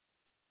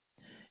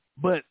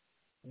 But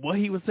what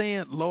he was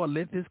saying, Lord,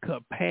 let this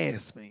cup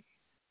pass me.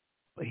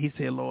 But he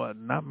said, Lord,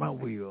 not my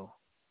will,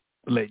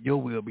 but let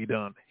your will be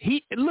done.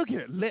 Look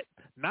here,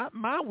 not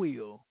my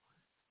will.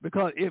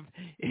 Because if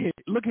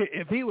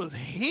he was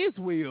his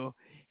will,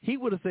 he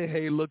would have said,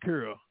 hey, look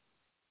here,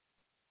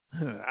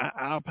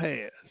 I'll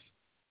pass.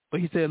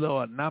 But he said,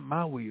 Lord, not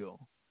my will.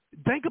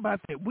 Think about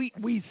that.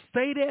 We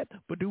say that,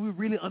 but do we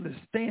really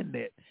understand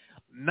that?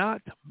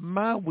 Not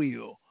my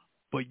will,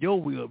 but your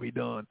will be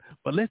done.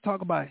 But let's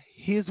talk about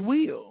his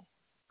will.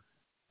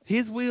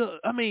 His will,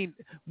 I mean,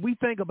 we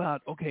think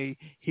about, okay,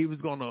 he was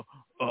going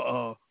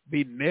to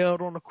be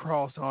nailed on the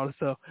cross and all this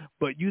stuff.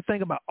 But you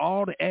think about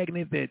all the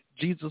agony that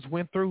Jesus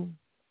went through.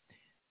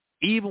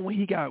 Even when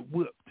he got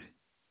whipped,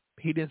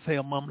 he didn't say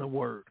a mumbling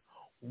word.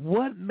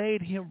 What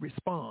made him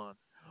respond?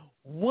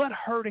 What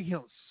hurted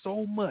him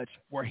so much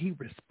where he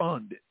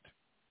responded?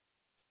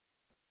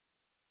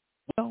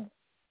 Well,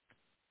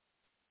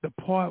 the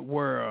part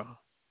where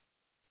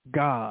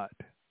God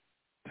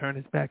turned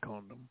his back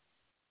on them.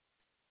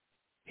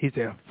 He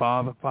said,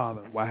 Father,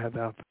 Father, why hast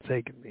thou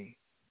forsaken me?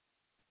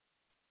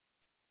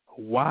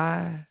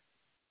 Why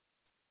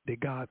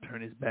did God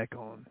turn his back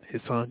on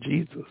his son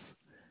Jesus?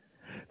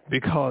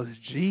 Because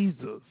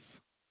Jesus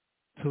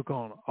took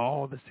on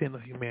all the sin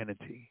of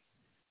humanity.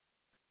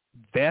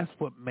 That's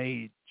what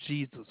made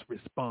Jesus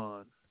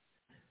respond.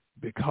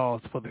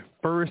 Because for the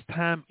first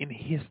time in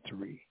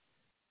history,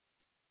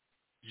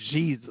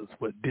 Jesus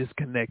was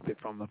disconnected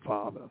from the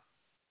Father.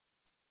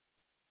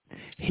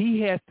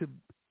 He had to,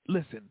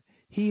 listen,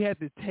 he had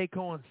to take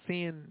on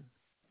sin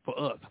for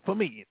us, for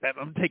me.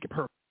 I'm taking it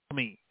personal, for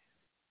me,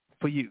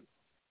 for you.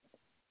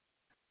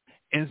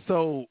 And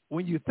so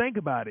when you think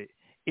about it,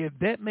 if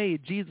that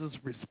made Jesus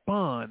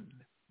respond,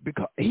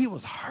 because he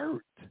was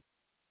hurt.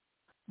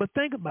 But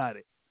think about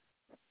it,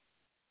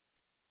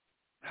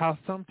 how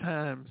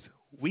sometimes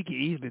we can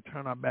easily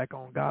turn our back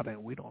on God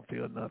and we don't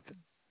feel nothing.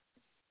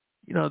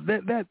 You know,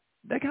 that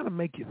kind of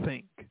make you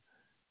think.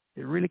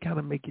 It really kind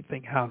of make you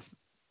think how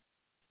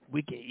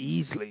we can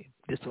easily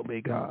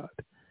disobey God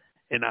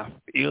and not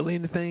feel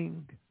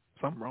anything.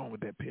 Something wrong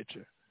with that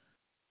picture.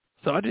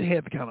 So I just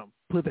had to kind of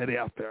put that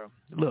out there, a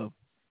little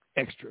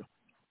extra.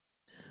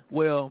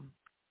 Well,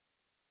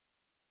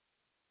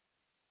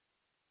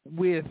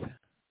 with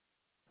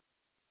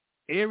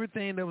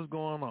everything that was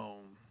going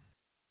on,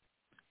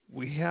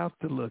 we have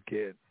to look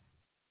at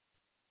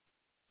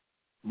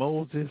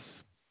Moses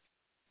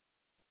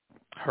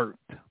hurt,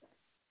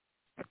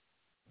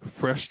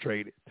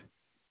 frustrated,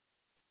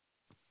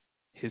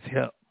 his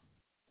help,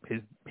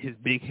 his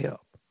big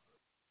help,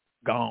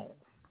 gone.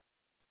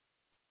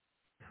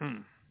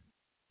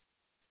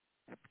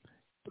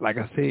 Like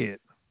I said,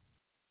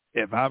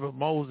 if I was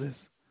Moses,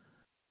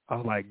 I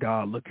was like,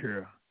 God, look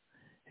here.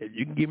 If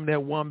you can give me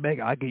that one back,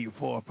 I'll give you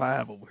 4 or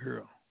 5 over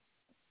here.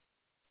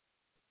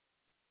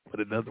 But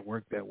it doesn't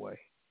work that way.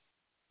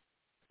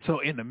 So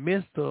in the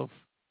midst of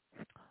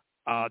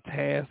our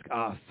task,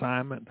 our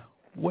assignment,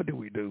 what do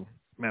we do?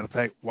 Matter of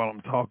fact, while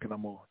I'm talking,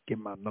 I'm going to get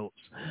my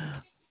notes.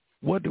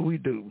 What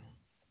do?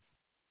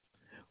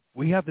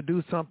 We have to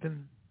do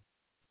something.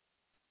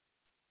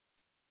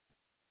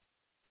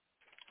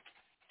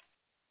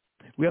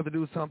 We have to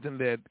do something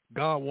that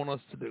God wants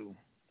us to do.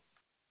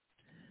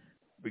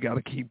 We got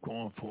to keep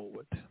going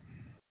forward.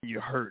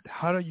 You're hurt.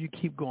 How do you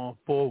keep going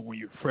forward when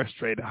you're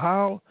frustrated?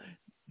 How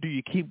do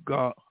you keep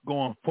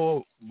going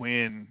forward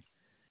when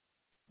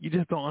you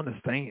just don't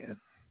understand?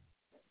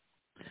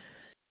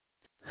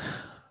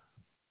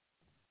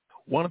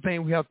 One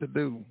thing we have to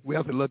do, we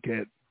have to look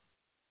at,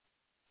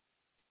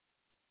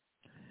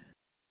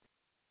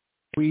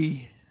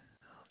 we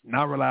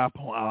not rely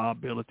upon our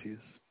abilities,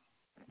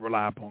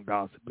 rely upon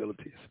God's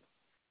abilities.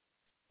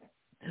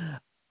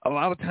 A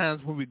lot of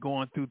times when we're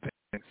going through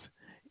things,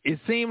 it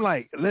seems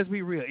like, let's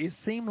be real, it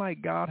seems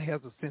like God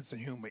has a sense of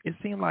humor. It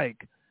seems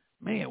like,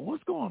 man,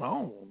 what's going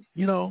on?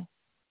 You know,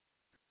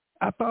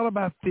 I thought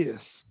about this.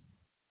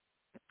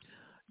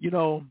 You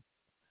know,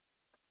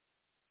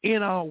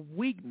 in our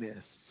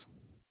weakness,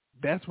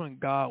 that's when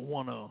God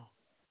want to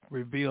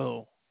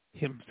reveal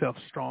himself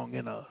strong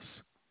in us.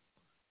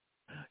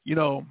 You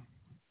know,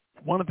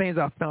 one of the things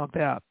I found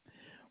out,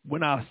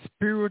 when our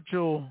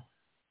spiritual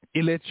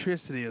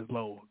electricity is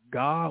low,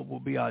 God will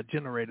be our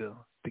generator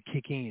to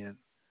kick in.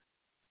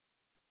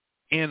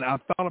 And I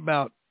thought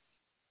about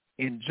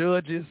in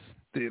Judges,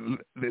 the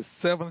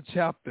 7th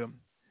chapter,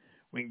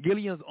 when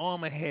Gideon's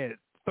army had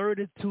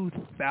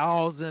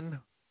 32,000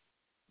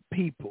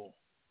 people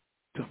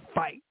to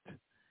fight,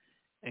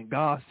 and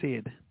God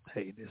said,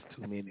 hey, there's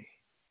too many.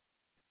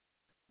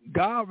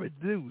 God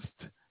reduced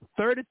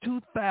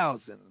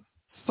 32,000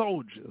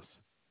 soldiers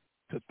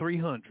to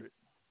 300.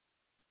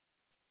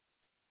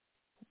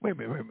 Wait a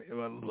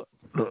minute.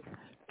 Look.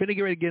 Finna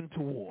get ready to get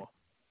into war.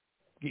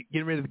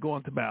 Getting ready to go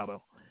into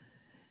battle.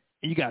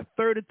 And you got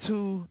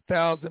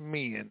 32,000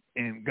 men,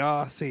 and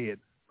God said,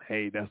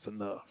 hey, that's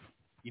enough.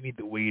 You need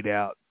to weed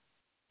them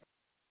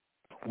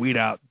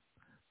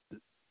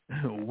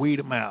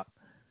out.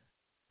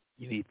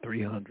 You need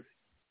 300.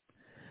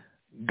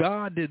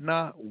 God did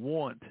not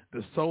want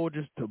the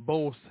soldiers to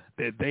boast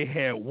that they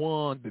had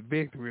won the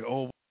victory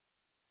over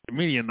the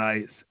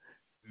Midianites.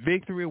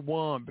 Victory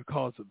won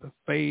because of the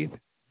faith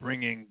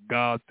bringing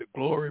God the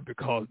glory,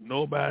 because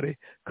nobody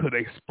could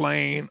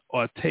explain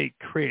or take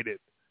credit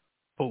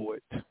for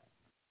it.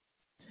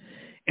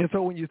 And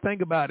so when you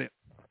think about it,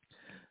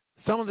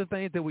 some of the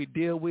things that we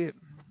deal with,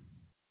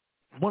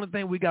 one of the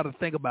things we got to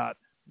think about,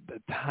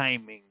 the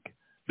timing.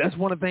 That's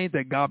one of the things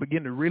that God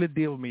began to really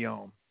deal with me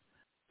on,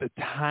 the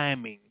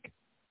timing.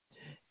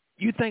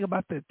 You think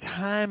about the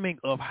timing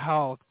of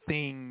how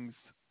things,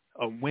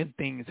 or when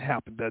things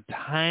happen, the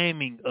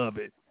timing of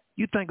it.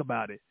 You think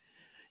about it.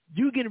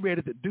 You getting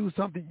ready to do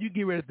something, you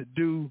get ready to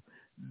do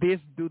this,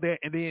 do that,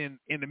 and then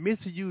in the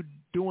midst of you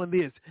doing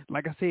this,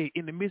 like I said,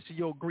 in the midst of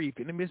your grief,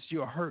 in the midst of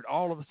your hurt,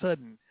 all of a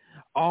sudden,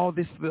 all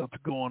this stuff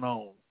going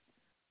on.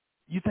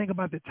 You think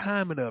about the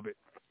timing of it.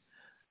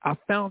 I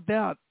found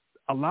out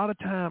a lot of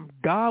times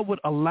God would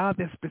allow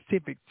that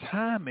specific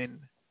timing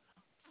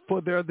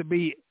for there to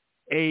be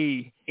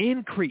a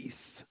increase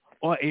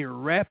or a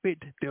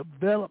rapid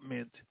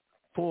development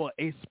for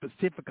a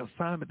specific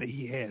assignment that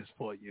he has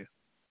for you.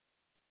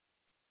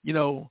 You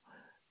know,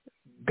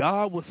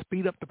 God will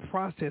speed up the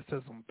process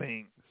of some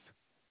things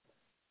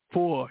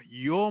for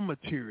your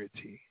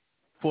maturity,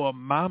 for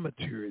my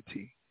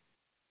maturity,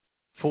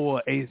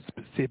 for a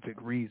specific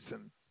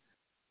reason.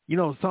 You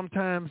know,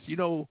 sometimes, you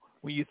know,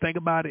 when you think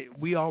about it,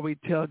 we always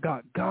tell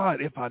God,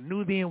 God, if I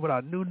knew then what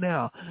I knew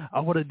now, I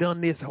would have done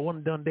this, I would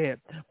have done that.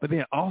 But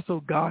then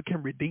also God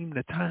can redeem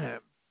the time.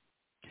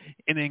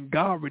 And in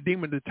God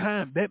redeeming the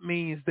time, that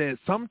means that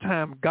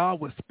sometimes God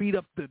will speed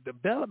up the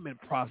development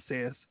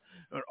process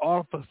in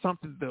order for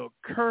something to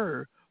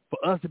occur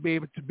for us to be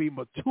able to be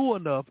mature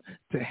enough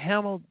to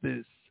handle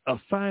this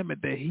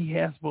assignment that he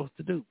has for us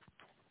to do.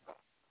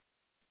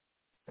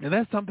 And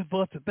that's something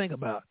for us to think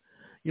about.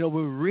 You know,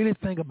 when we really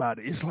think about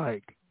it, it's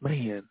like,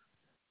 man,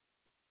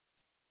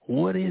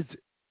 what is it?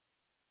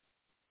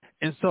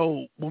 And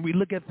so when we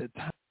look at the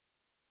time,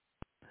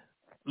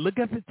 look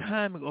at the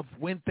timing of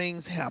when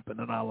things happen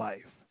in our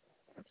life.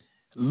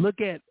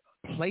 Look at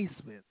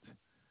placement.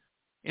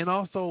 And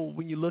also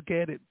when you look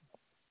at it,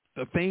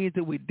 the things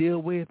that we deal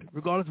with,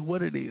 regardless of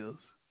what it is,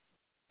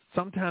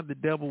 sometimes the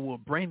devil will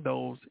bring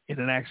those in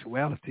an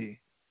actuality.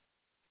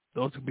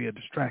 Those will be a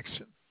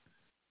distraction.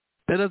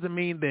 That doesn't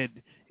mean that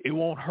it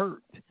won't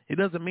hurt. It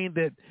doesn't mean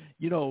that,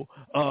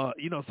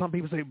 some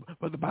people say,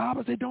 but the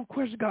Bible says don't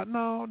question God.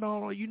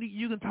 No.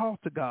 You can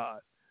talk to God.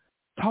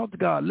 Talk to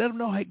God. Let him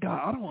know, hey,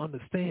 God, I don't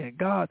understand.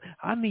 God,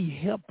 I need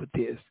help with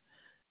this.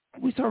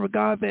 We serve a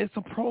God that's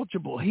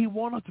approachable. He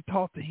wants us to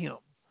talk to him.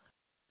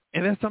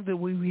 And that's something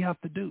we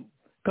have to do.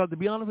 Because to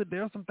be honest with you,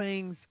 there are some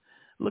things,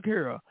 look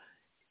here,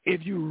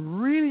 if you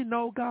really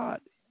know God,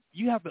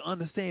 you have to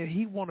understand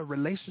he wants a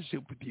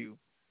relationship with you.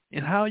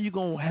 And how are you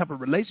going to have a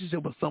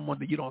relationship with someone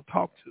that you don't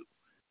talk to?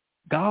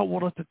 God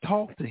wants us to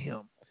talk to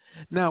him.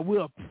 Now,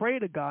 we'll pray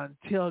to God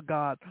and tell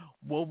God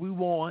what we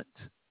want.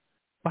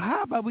 But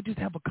how about we just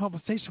have a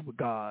conversation with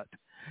God?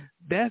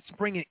 That's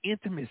bringing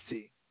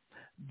intimacy.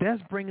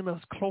 That's bringing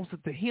us closer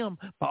to him,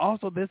 but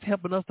also that's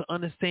helping us to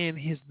understand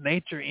his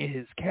nature and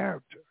his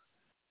character.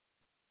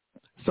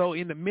 So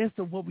in the midst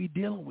of what we're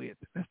dealing with,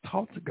 let's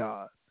talk to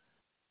God.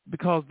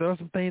 Because there are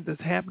some things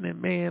that's happening,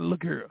 man,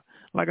 look here.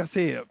 Like I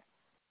said,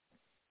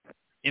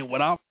 and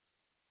without,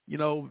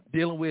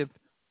 dealing with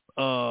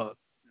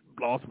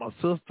lost my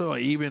sister or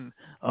even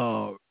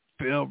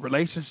failed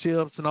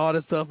relationships and all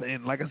that stuff.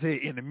 And like I said,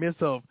 in the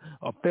midst of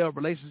a failed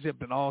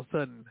relationship, and all of a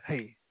sudden,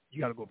 hey,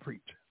 you got to go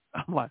preach.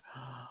 I'm like,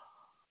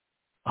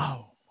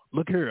 oh,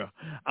 look here.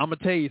 I'm going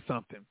to tell you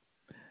something.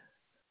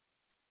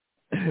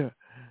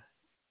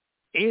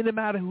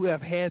 Anybody who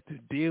have had to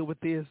deal with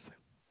this,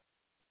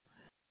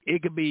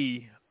 it could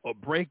be a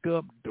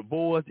breakup,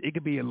 divorce, it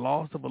could be a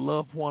loss of a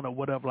loved one or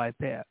whatever like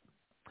that.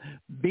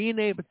 Being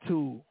able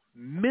to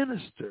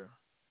minister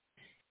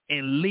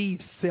and leave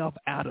self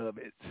out of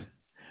it.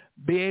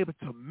 Be able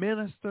to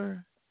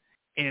minister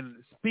and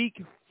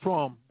speak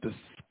from the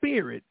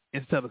spirit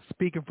instead of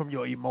speaking from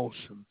your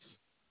emotions.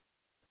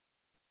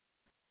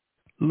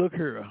 Look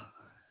here.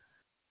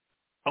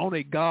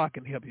 Only God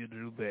can help you to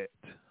do that.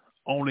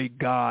 Only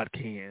God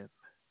can.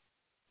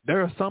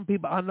 There are some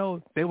people I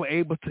know, they were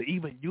able to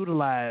even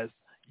eulogize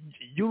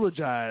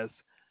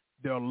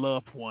their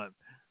loved one,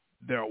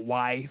 their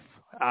wife.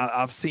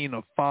 I've seen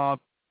a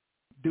father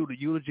do the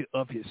eulogy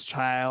of his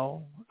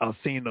child. I've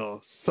seen a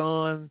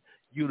son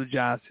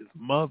eulogize his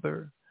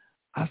mother.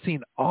 I've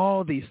seen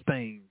all these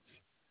things.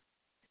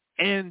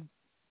 And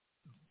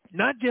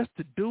not just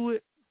to do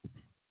it,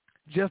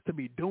 just to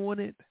be doing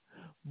it,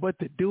 but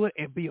to do it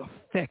and be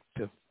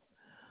effective.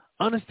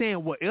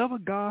 Understand, whatever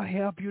God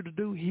help you to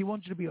do, he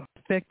wants you to be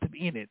effective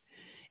in it.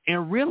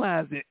 And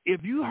realize that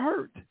if you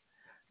hurt,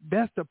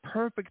 that's the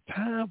perfect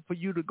time for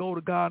you to go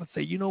to God and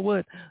say, you know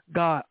what,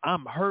 God,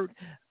 I'm hurt.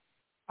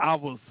 I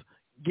was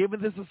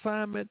given this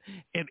assignment,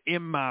 and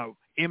in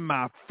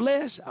my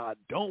flesh, I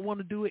don't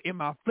want to do it. In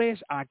my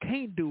flesh, I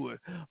can't do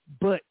it.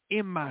 But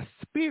in my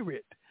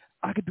spirit,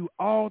 I can do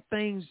all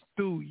things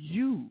through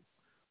you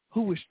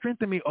who will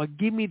strengthen me or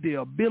give me the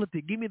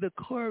ability, give me the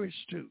courage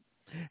to.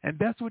 And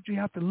that's what you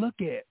have to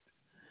look at.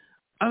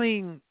 I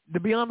mean, to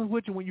be honest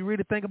with you, when you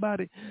really think about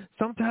it,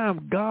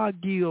 sometimes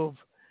God will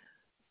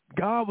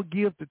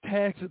give the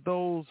task to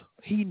those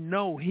he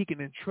know he can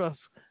entrust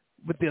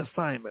with the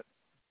assignment.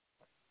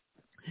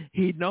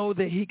 He know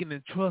that he can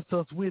entrust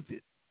us with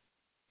it.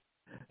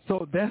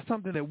 So that's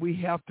something that we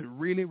have to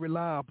really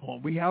rely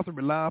upon. We have to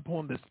rely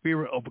upon the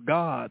Spirit of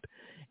God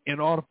in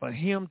order for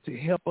him to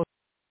help us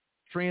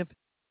strength,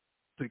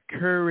 to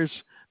courage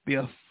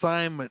the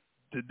assignment,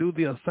 to do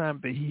the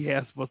assignment that he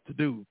has for us to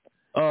do.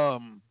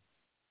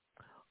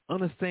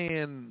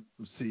 Understand,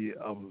 let's see,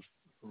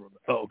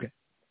 okay.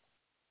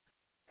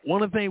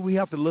 One of the things we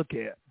have to look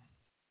at,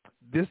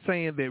 this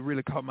saying that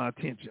really caught my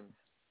attention.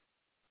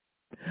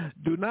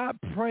 Do not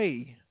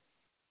pray,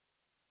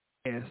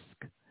 ask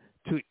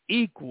to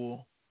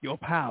equal your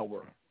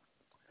power,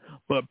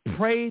 but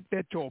pray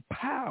that your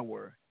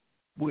power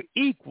will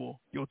equal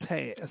your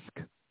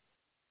task.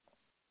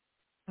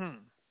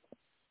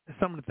 It's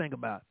something to think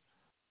about.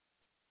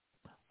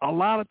 A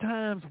lot of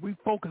times we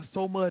focus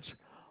so much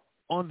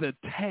on the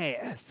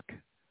task.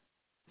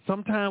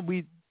 Sometimes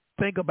we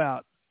think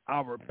about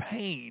our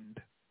pain,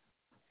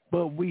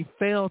 but we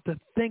fail to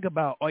think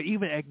about or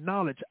even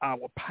acknowledge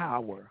our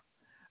power,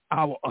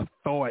 our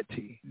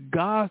authority.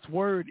 God's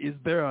word is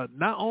there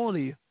not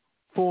only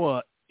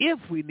for if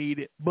we need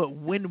it, but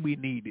when we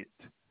need it.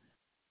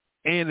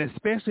 And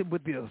especially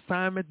with the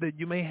assignment that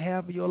you may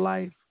have in your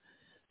life,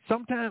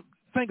 sometimes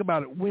think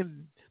about it.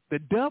 When the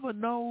devil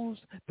knows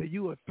that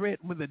you're a threat,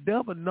 when the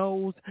devil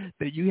knows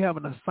that you have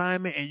an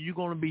assignment and you're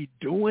going to be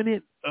doing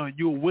it,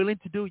 you're willing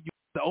to do it, you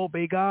to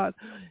obey God,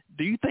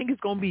 do you think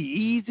it's going to be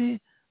easy?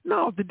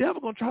 No, the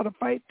devil's going to try to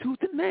fight tooth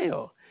and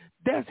nail.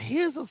 That's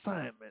his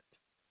assignment.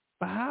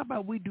 But how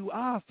about we do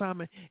our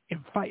assignment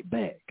and fight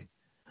back?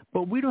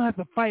 But we don't have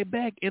to fight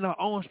back in our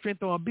own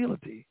strength or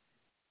ability.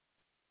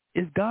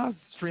 It's God's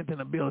strength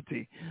and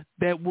ability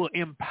that will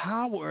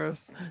empower us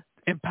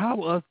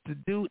to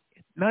do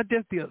not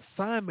just the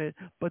assignment,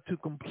 but to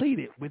complete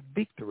it with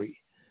victory.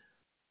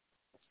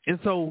 And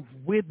so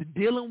with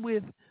dealing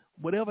with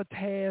whatever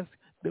task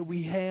that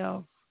we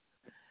have,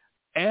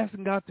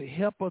 asking God to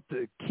help us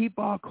to keep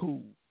our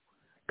cool.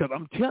 Because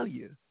I'm telling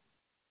you,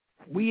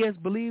 we as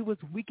believers,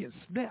 we can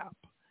snap.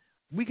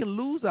 We can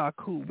lose our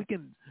cool. We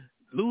can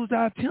lose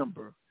our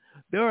temper.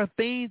 There are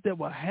things that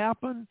will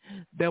happen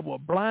that will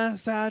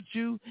blindside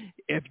you.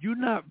 If you're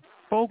not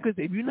focused,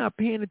 if you're not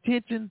paying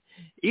attention,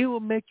 it will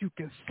make you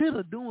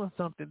consider doing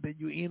something that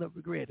you end up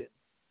regretting.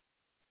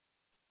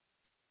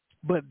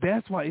 But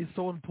that's why it's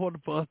so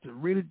important for us to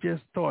really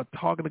just start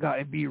talking to God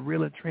and be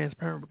real and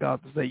transparent with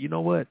God to say, you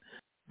know what,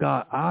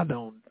 God, I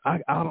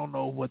don't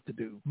know what to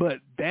do. But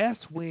that's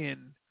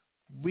when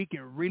we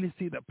can really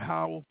see the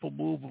powerful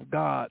move of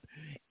God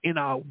in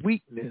our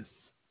weakness,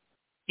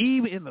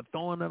 even in the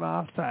thorn on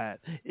our side.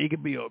 It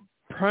can be a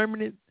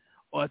permanent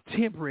or a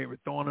temporary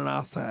thorn on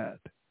our side.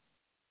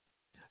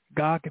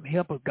 God can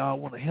help us. God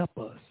want to help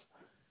us.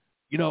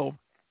 You know,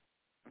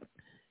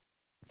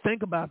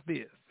 think about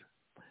this.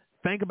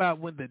 Think about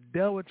when the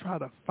devil try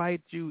to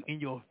fight you in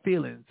your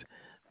feelings.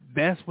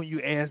 That's when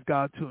you ask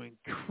God to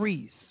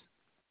increase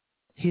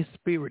his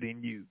spirit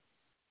in you.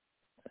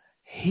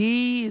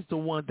 He is the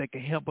one that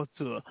can help us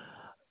to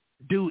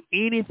do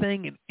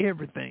anything and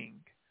everything.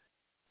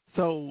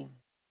 So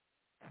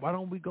why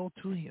don't we go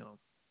to him?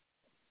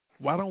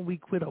 Why don't we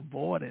quit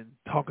avoiding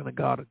talking to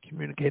God or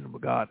communicating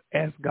with God?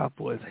 Ask God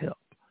for his help.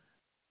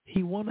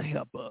 He want to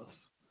help us.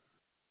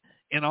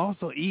 And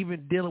also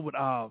even dealing with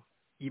our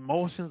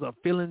emotions or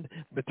feelings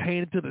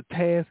pertaining to the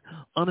task,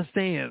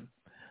 understand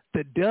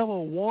the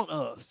devil want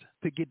us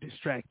to get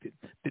distracted.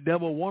 The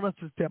devil want us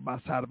to step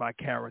outside of our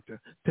character,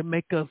 to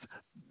make us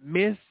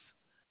miss,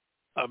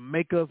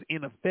 make us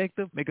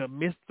ineffective, make us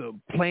miss the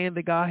plan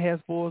that God has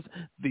for us,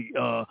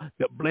 the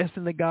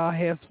blessing that God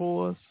has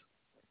for us.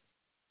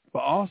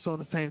 But also in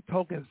the same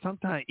token,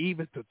 sometimes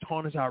even to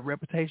tarnish our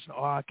reputation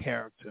or our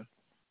character.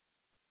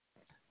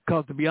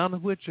 Because to be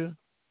honest with you,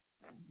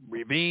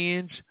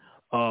 revenge,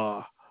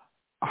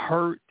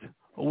 hurt,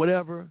 or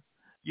whatever,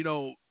 you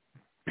know,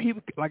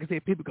 people, like I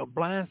said, people can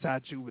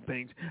blindside you with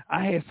things.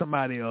 I had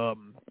somebody,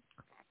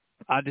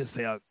 I just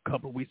say a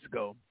couple of weeks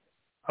ago,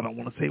 I don't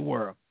want to say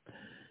where,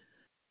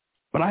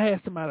 but I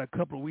had somebody a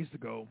couple of weeks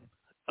ago,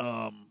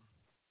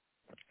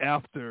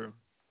 after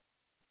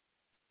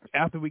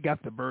we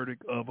got the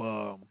verdict of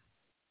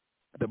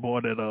the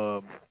boy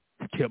that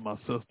killed my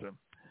sister,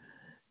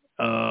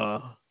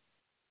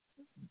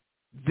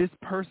 this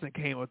person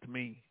came up to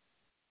me.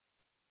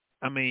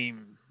 I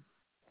mean,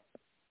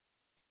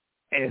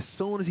 as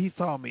soon as he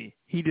saw me,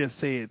 he just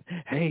said,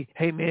 hey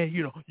man,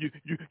 you know, you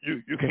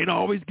can't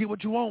always get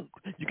what you want.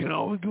 You can't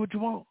always get what you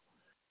want.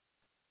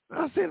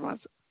 And I said to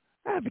myself,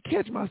 I had to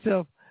catch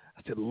myself.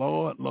 I said,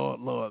 Lord,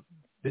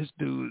 this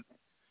dude,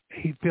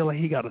 he feel like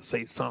he got to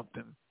say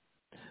something.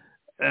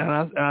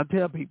 And I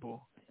tell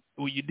people,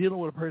 when you're dealing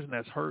with a person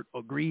that's hurt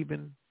or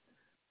grieving,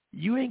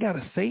 you ain't got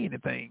to say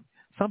anything.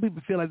 Some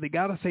people feel like they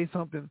got to say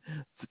something.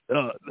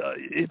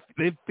 If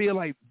they feel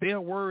like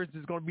their words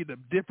is going to be the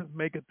difference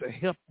maker to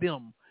help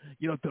them,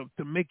 you know,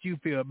 to make you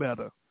feel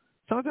better.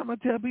 Sometimes I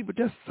tell people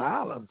just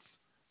silence.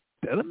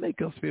 That'll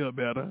make us feel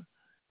better.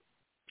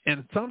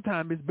 And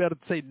sometimes it's better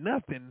to say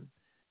nothing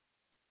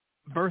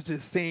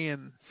versus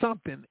saying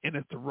something and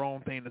it's the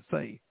wrong thing to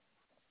say.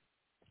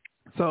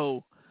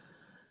 So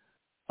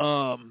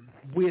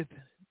with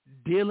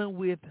dealing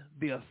with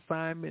the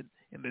assignment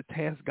and the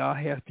task God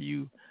has for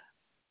you,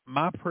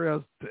 my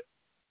prayers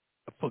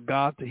for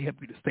God to help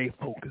you to stay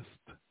focused.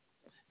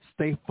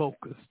 Stay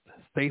focused.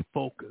 Stay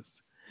focused.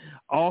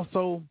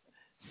 Also,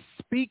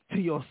 speak to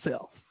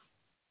yourself.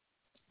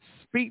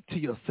 Speak to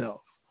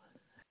yourself.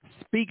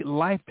 Speak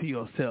life to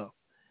yourself.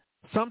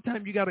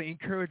 Sometimes you got to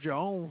encourage your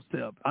own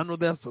self. I know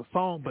that's a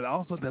song, but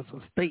also that's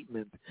a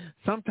statement.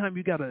 Sometimes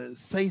you got to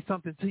say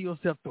something to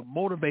yourself to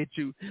motivate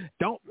you.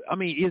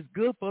 It's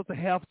good for us to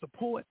have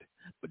support,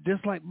 but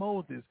just like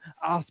Moses,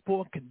 our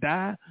support can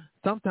die.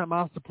 Sometimes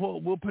our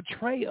support will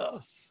betray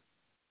us.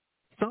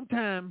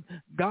 sometimes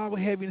God will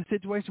have you in a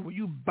situation where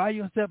you by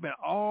yourself and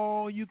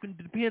all you can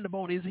depend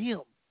upon is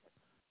him.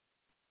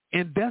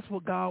 And that's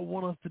what God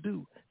wants us to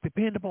do,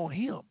 depend upon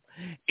him.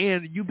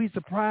 And you'd be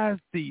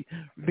surprised the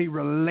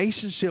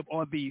relationship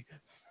or the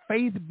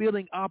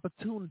faith-building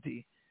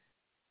opportunity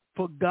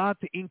for God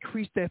to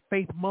increase that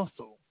faith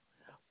muscle,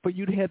 for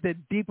you to have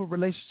that deeper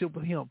relationship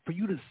with him, for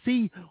you to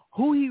see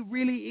who he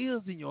really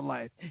is in your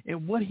life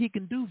and what he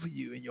can do for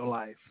you in your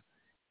life.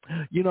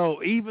 You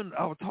know, even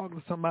I was talking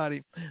to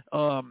somebody,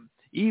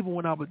 even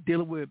when I was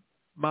dealing with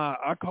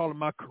I call it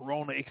my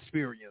corona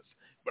experience,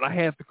 but I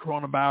had the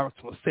coronavirus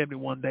for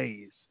 71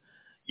 days.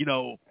 You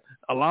know,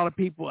 a lot of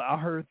people, I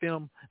heard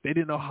them, they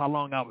didn't know how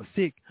long I was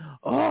sick.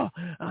 Oh,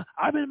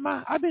 I've been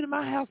in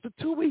my house for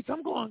 2 weeks.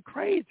 I'm going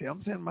crazy.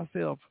 I'm saying to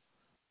myself,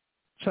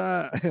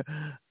 child,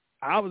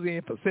 I was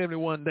in for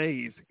 71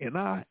 days, and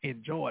I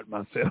enjoyed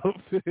myself.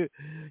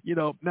 You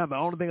know, now the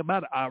only thing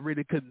about it, I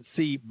really couldn't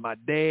see my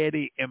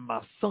daddy and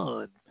my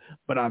son,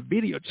 but I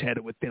video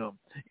chatted with them.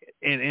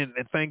 And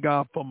thank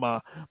God for my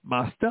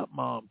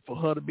stepmom, for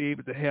her to be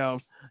able to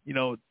have, you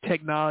know,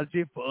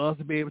 technology, for us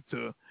to be able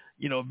to,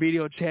 you know,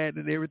 video chat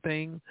and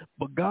everything.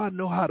 But God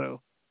know how to,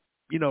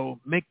 you know,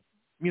 make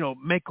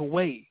a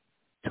way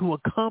to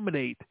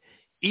accommodate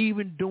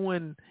even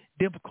during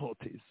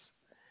difficulties.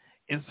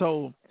 And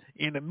so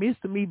in the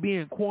midst of me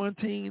being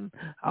quarantined,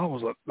 I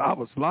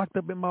was locked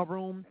up in my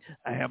room.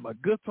 I had my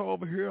guitar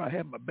over here. I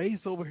had my bass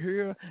over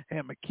here. I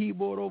had my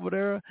keyboard over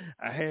there.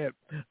 I had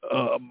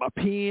my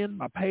pen,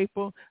 my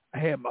paper. I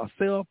had my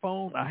cell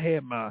phone. I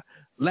had my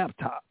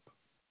laptop.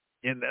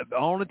 And the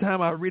only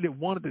time I really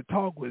wanted to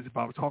talk was if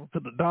I was talking to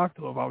the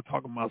doctor or if I was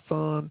talking to my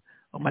son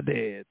or my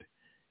dad.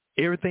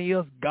 Everything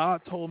else,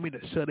 God told me to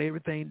shut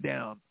everything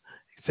down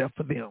except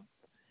for them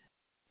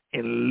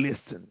and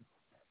listen.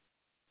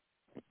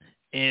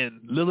 And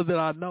little did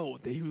I know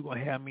that he was going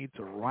to have me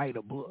to write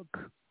a book.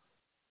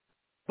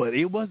 But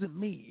it wasn't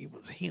me. It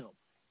was him.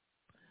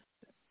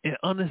 And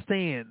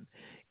understand,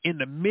 in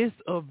the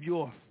midst of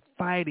your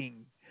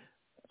fighting,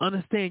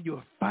 understand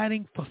you're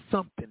fighting for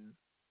something.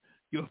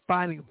 You're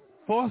fighting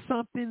for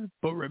something,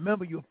 but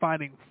remember you're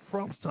fighting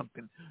from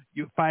something.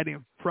 You're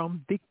fighting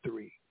from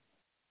victory.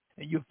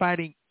 And you're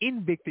fighting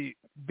in victory,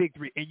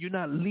 and you're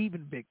not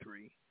leaving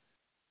victory.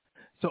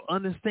 So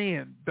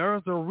understand,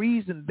 there's a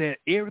reason that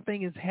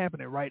everything is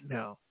happening right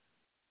now.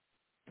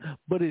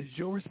 But it's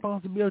your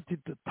responsibility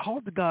to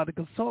talk to God, to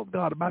consult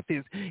God about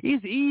this.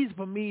 It's easy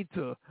for me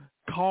to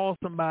call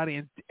somebody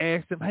and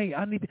ask them, hey,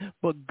 I need to,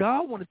 but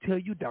God wants to tell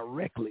you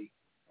directly.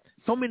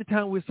 So many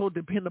times we're so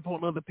dependent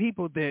upon other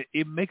people that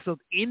it makes us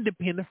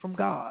independent from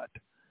God.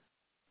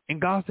 And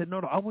God said, no,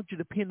 I want you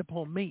to depend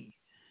upon me.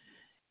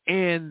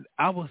 And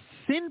I will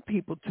send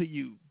people to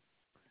you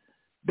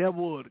that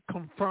would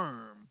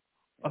confirm.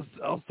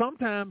 Or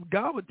sometimes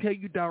God would tell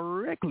you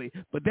directly,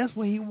 but that's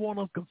when he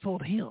wants us to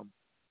consult him.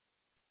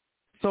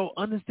 So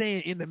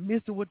understand, in the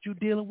midst of what you're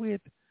dealing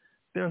with,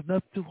 there's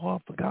nothing too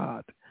hard for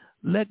God.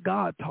 Let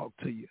God talk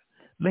to you.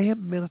 Let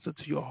him minister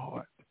to your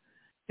heart.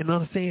 And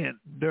understand,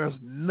 there's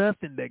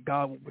nothing that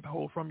God will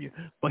withhold from you,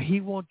 but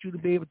he wants you to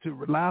be able to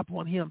rely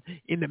upon him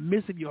in the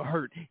midst of your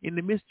hurt, in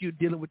the midst of you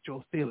dealing with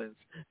your feelings.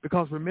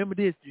 Because remember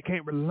this, you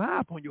can't rely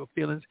upon your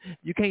feelings.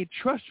 You can't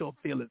trust your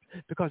feelings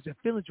because your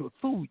feelings will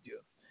fool you.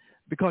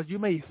 Because you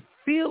may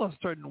feel a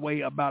certain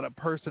way about a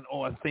person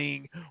or a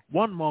thing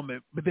one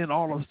moment, but then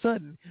all of a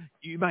sudden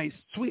you might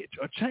switch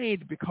or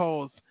change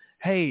because,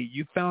 hey,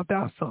 you found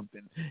out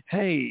something.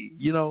 Hey,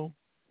 you know,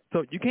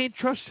 so you can't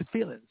trust your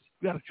feelings.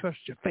 You got to trust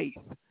your faith.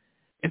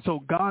 And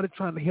so God is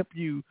trying to help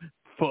you,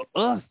 for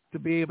us to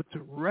be able to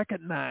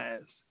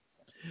recognize,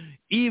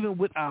 even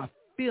with our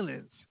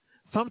feelings,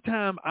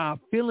 sometimes our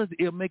feelings,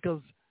 it'll make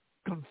us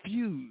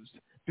confused.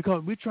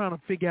 Because we're trying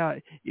to figure out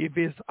if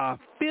it's our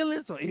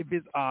feelings or if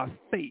it's our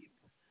faith.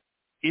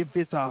 If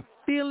it's our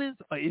feelings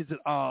or is it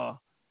our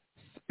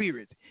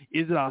spirit?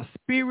 Is it our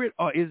spirit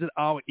or is it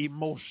our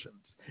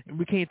emotions? And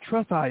we can't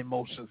trust our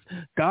emotions.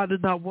 God does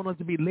not want us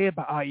to be led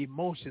by our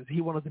emotions.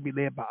 He wants us to be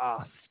led by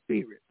our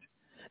spirit.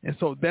 And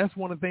so that's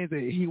one of the things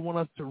that he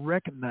wants us to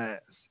recognize.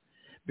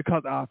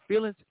 Because our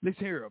feelings,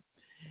 listen here,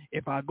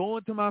 if I go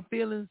into my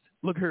feelings,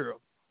 look here,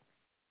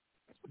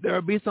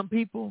 there'll be some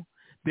people,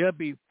 they'll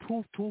be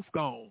poof,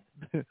 gone.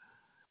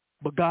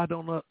 But God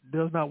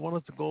does not want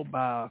us to go by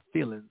our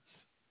feelings,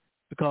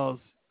 because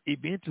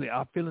eventually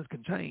our feelings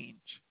can change.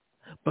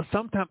 But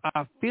sometimes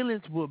our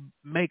feelings will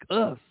make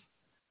us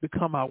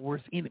become our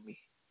worst enemy.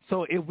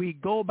 So if we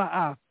go by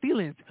our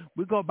feelings,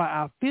 we go by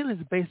our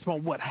feelings based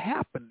on what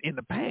happened in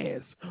the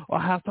past or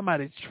how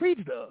somebody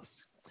treated us.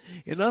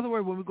 In other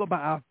words, when we go by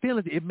our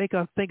feelings, it makes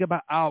us think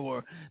about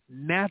our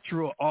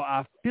natural or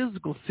our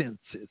physical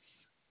senses.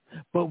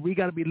 But we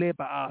got to be led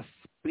by our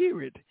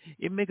spirit.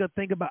 It makes us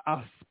think about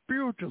our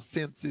spiritual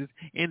senses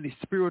in the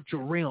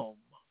spiritual realm.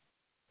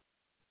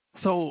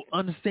 So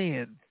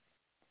understand,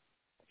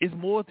 it's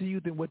more to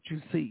you than what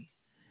you see.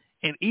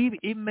 And even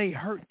it may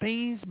hurt,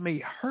 things may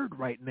hurt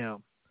right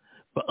now,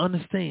 but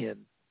understand,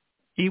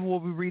 Even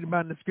what we read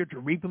about in the scripture,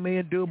 reaping may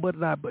endure but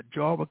not, but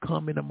joy will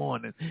come in the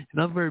morning. In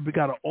other words, we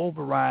got to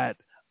override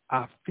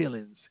our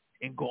feelings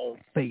and go on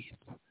faith.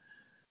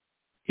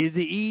 Is it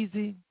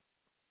easy?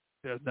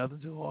 There's nothing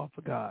too hard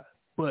for God.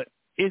 But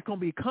it's going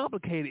to be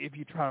complicated if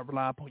you try to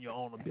rely upon your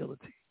own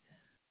ability.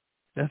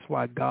 That's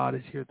why God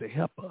is here to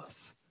help us,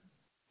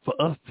 for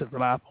us to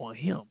rely upon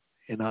him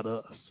and not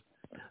us.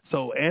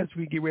 So as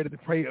we get ready to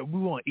pray, we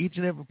want each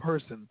and every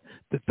person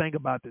to think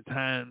about the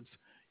times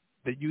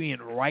that you're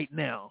in right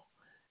now.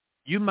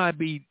 You might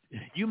be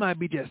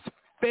just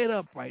fed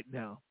up right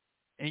now.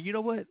 And you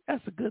know what?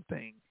 That's a good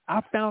thing.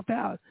 I found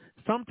out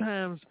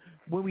sometimes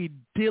when we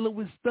dealing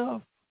with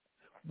stuff,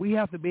 we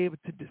have to be able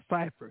to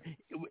decipher.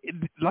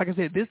 Like I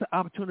said, this is an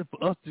opportunity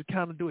for us to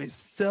kind of do a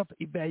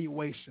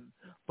self-evaluation,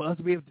 for us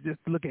to be able to just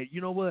look at,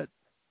 you know what?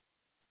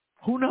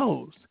 Who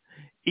knows?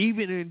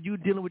 Even in you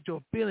dealing with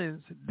your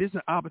feelings, this is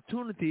an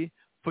opportunity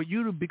for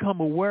you to become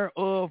aware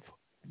of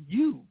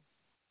you.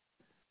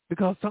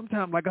 Because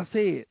sometimes, like I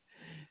said,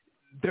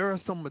 there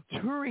are some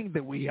maturing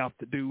that we have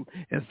to do,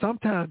 and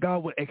sometimes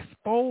God will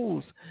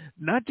expose,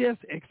 not just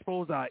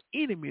expose our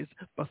enemies,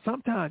 but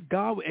sometimes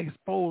God will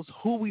expose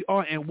who we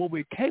are and what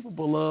we're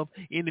capable of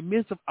in the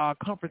midst of our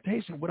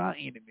confrontation with our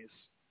enemies.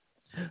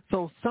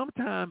 So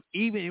sometimes,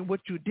 even in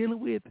what you're dealing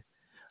with,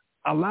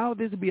 allow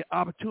this to be an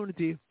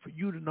opportunity for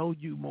you to know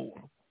you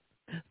more.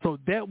 So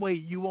that way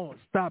you won't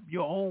stop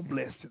your own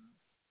blessing.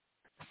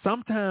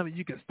 Sometimes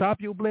you can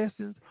stop your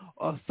blessings,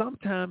 or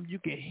sometimes you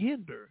can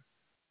hinder.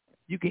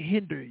 You can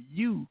hinder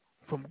you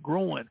from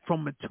growing,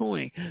 from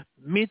maturing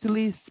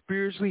mentally,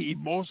 spiritually,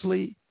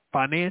 emotionally,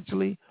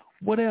 financially,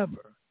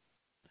 whatever.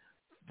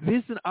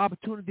 This is an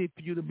opportunity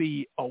for you to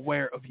be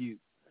aware of you.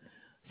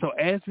 So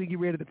as we get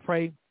ready to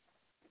pray,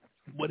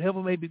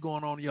 whatever may be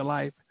going on in your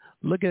life,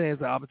 look at it as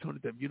an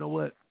opportunity. You know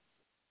what?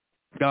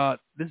 God,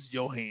 this is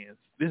your hands.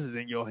 This is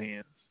in your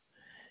hands.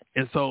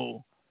 And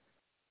so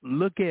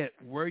look at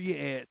where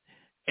you're at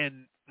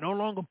and no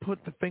longer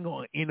put the finger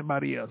on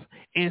anybody else.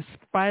 In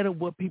spite of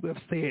what people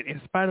have said, in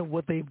spite of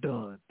what they've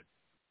done,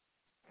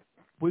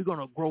 we're going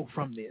to grow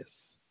from this.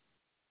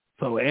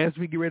 So as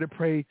we get ready to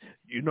pray,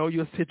 you know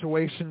your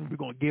situation. We're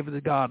going to give it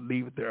to God and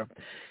leave it there.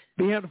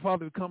 Dear Heavenly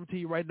Father, we come to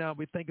you right now.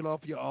 We thank you, Lord,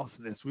 for your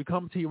awesomeness. We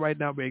come to you right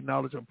now. We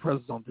acknowledge your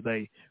presence on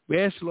today. We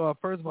ask you, Lord,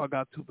 first of all,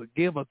 God, to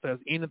forgive us. If there's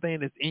anything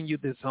that's in you,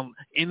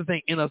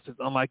 anything in us that's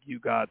unlike you,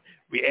 God.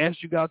 We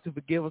ask you, God, to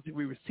forgive us, and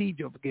we receive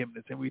your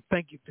forgiveness, and we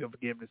thank you for your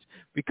forgiveness.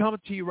 We come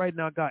to you right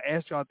now, God.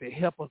 Ask you, God, to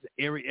help us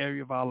in every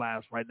area of our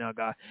lives right now,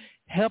 God.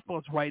 Help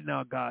us right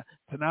now, God,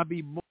 to not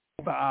be moved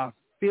by our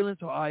feelings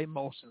or our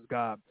emotions,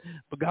 God.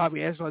 But, God,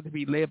 we ask you, Lord, to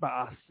be led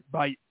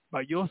by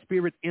your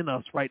spirit in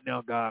us right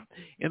now, God,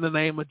 in the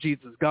name of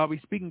Jesus. God, we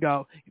speaking,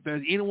 God, if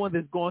there's anyone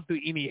that's going through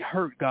any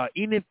hurt, God,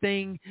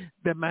 anything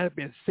that might have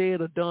been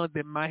said or done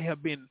that might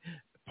have been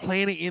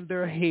planted in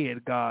their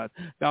head, God,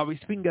 we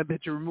speaking, God,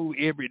 that you remove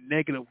every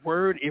negative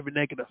word, every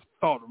negative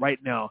thought right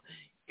now,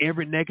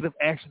 every negative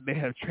action that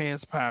has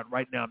transpired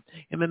right now.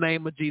 In the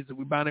name of Jesus,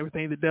 we bind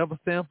everything the devil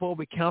stands for.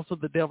 We cancel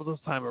the devil's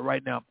assignment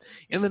right now.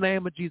 In the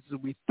name of Jesus,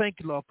 we thank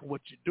you, Lord, for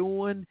what you're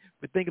doing.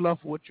 We thank you, Lord,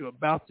 for what you're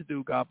about to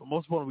do, God. But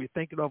most importantly, we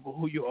thank you, Lord, for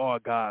who you are,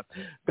 God.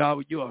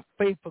 God, you're a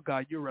faithful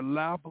God. You're a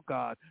reliable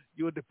God.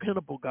 You're a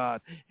dependable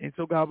God. And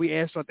so, God, we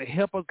ask, Lord, to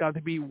help us, God,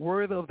 to be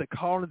worthy of the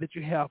calling that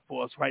you have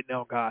for us right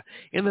now, God.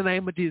 In the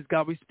name of Jesus,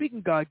 God, we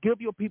speaking, God,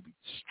 give your people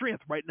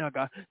strength right now,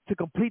 God, to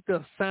complete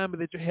the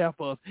assignment that you have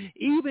for us.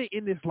 Even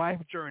in this life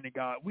journey,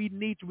 God, we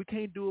need you. We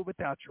can't do it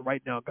without you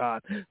right now,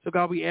 God. So,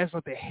 God, we ask,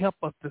 Lord, to help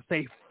us to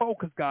stay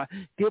focused, God.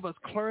 Give us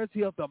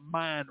clarity of the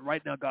mind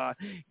right now, God.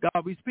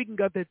 God, we speaking,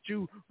 God, that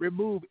you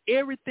remove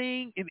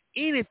everything and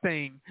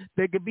anything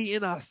that could be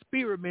in our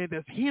spirit, man,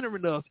 that's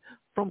hindering us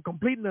from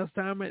completing the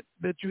assignment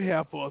that you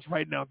have for us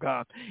right now,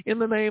 God. In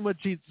the name of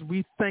Jesus,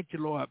 we thank you,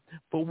 Lord,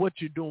 for what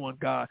you're doing,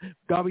 God.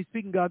 God, we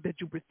speaking, God, that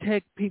you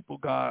protect people,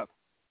 God,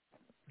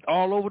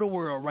 all over the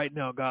world right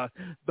now, God.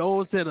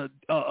 Those that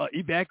are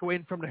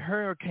evacuating from the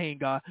hurricane,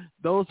 God.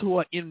 Those who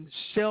are in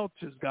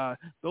shelters, God.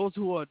 Those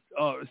who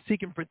are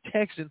seeking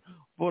protection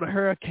for the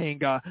hurricane,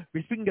 God.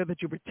 We're speaking, God,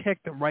 that you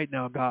protect them right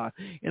now, God.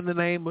 In the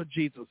name of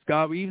Jesus,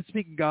 God. We're even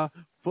speaking, God,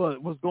 for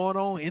what's going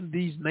on in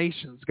these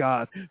nations,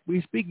 God.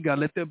 We're speaking, God,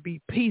 let there be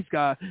peace,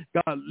 God.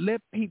 God,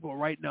 let people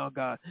right now,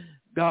 God.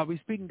 God, we're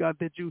speaking, God,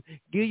 that you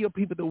give your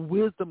people the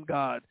wisdom,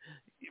 God,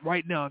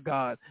 right now,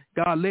 God.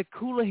 God, let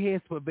cooler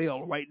heads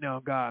prevail right now,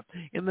 God.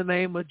 In the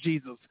name of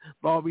Jesus.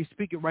 Lord, we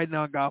speaking right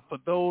now, God, for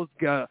those,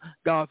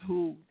 God,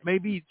 who may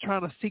be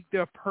trying to seek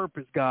their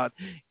purpose, God.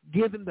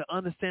 Give them the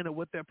understanding of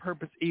what their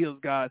purpose is,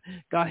 God.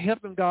 God,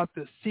 help them, God,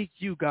 to seek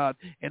you, God.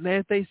 And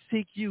as they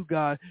seek you,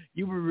 God,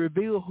 you will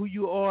reveal who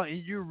you are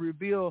and you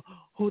reveal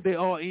who they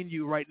are in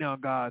you right now,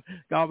 God.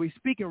 God, we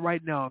speaking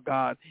right now,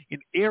 God, in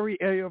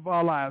every area of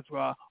our lives,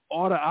 God.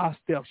 Order our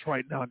steps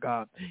right now,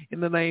 God, in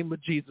the name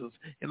of Jesus.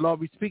 And Lord,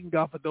 we speaking,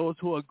 God, for those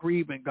who are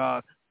grieving,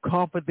 God,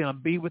 Comfort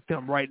them. Be with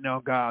them right now,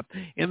 God.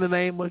 In the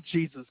name of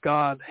Jesus,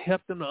 God,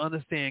 help them to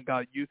understand,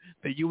 God,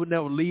 that you will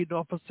never leave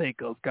nor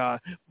forsake us, God.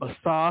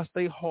 Massage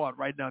their heart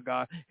right now,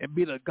 God, and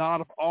be the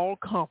God of all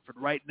comfort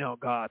right now,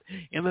 God.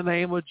 In the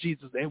name of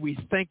Jesus, and we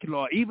thank you,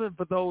 Lord, even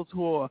for those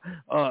who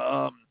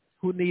are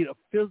who need a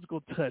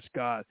physical touch,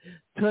 God.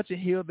 Touch and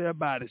heal their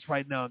bodies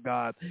right now,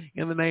 God.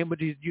 In the name of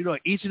Jesus, you know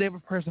each and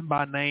every person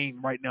by name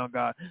right now,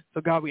 God.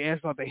 So, God, we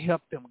ask, Lord, to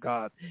help them,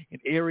 God, in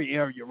every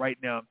area right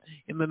now.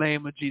 In the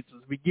name of Jesus,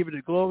 we give you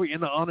the glory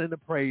and the honor and the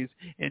praise.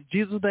 In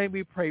Jesus' name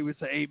we pray. We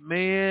say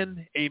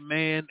amen,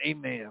 amen,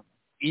 amen.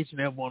 Each and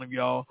every one of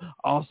y'all.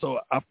 Also,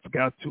 I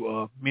forgot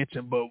to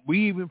mention, but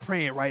we've been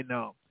praying right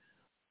now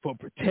for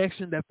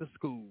protection at the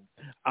school.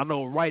 I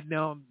know right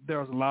now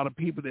there's a lot of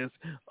people that's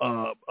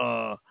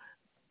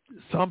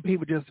some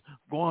people just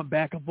going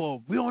back and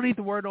forth. We don't need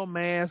to wear no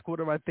mask or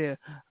whatever right there.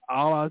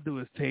 All I'll do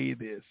is tell you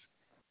this.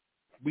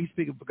 We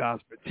speaking for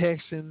God's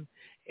protection,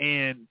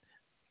 and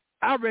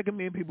I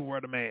recommend people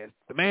wear the mask.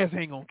 The mask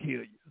ain't going to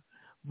kill you.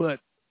 But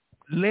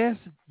let's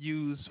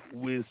use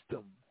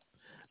wisdom.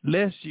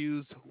 Let's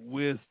use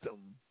wisdom.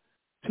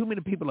 Too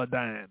many people are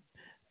dying.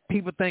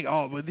 People think,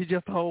 oh, well, it's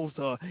just a whole,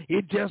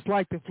 it's just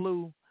like the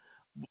flu.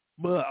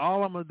 But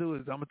all I'm going to do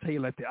is I'm going to tell you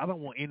like that. I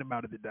don't want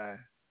anybody to die.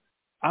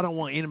 I don't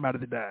want anybody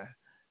to die.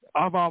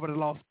 I've already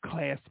lost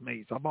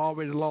classmates. I've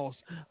already lost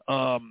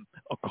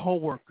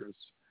co-workers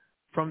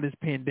from this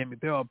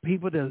pandemic. There are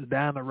people that are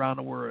dying around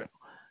the world,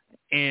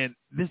 and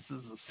this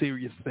is a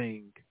serious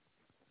thing.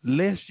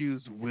 Let's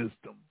use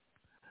wisdom.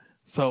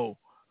 So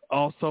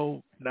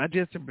also, not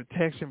just in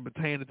protection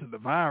pertaining to the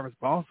virus,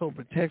 but also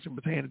protection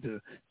pertaining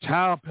to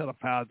child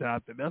pedophiles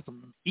out there. There's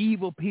some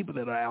evil people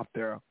that are out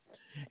there.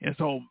 And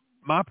so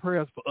my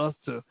prayer is for us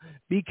to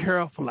be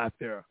careful out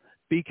there.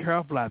 Be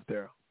careful out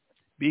there.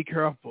 Be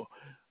careful.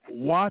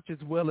 Watch as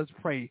well as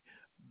pray.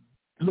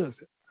 Listen,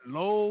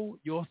 know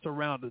your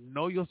surroundings.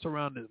 Know your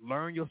surroundings.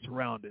 Learn your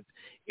surroundings.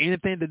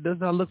 Anything that does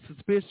not look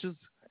suspicious,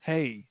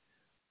 hey,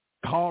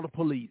 call the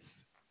police.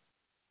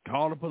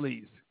 Call the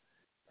police.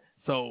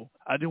 So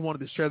I just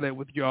wanted to share that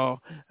with y'all.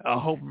 I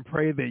hope and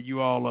pray that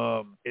you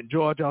all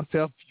enjoyed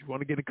yourself. If you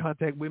want to get in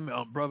contact with me,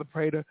 I'm Brother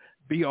Prater,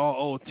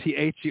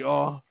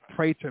 BROTHER,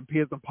 Prater, P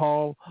as in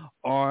Paul,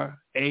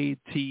 RATER.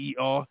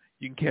 You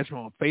can catch me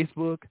on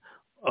Facebook.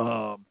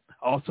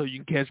 Also,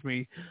 you can catch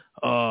me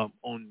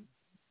on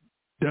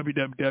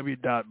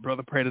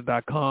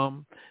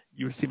www.brotherprater.com.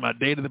 You will see my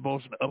daily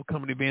devotion,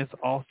 upcoming events,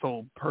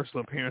 also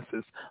personal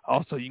appearances.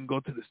 Also, you can go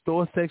to the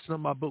store section of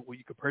my book where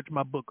you can purchase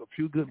my book, A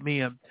Few Good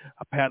Men,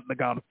 A Pattern of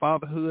God of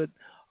Fatherhood.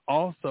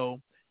 Also,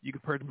 you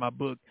can purchase my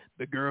book,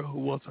 The Girl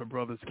Who Was Her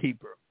Brother's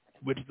Keeper,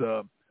 which is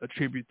a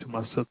tribute to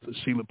my sister,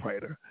 Sheila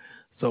Prater.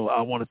 So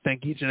I want to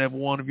thank each and every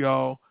one of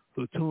y'all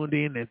who tuned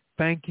in, and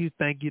thank you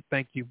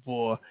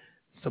for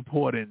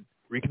supporting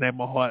Reconnect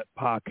My Heart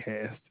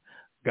podcast.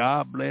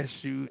 God bless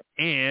you,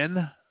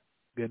 and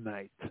good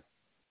night.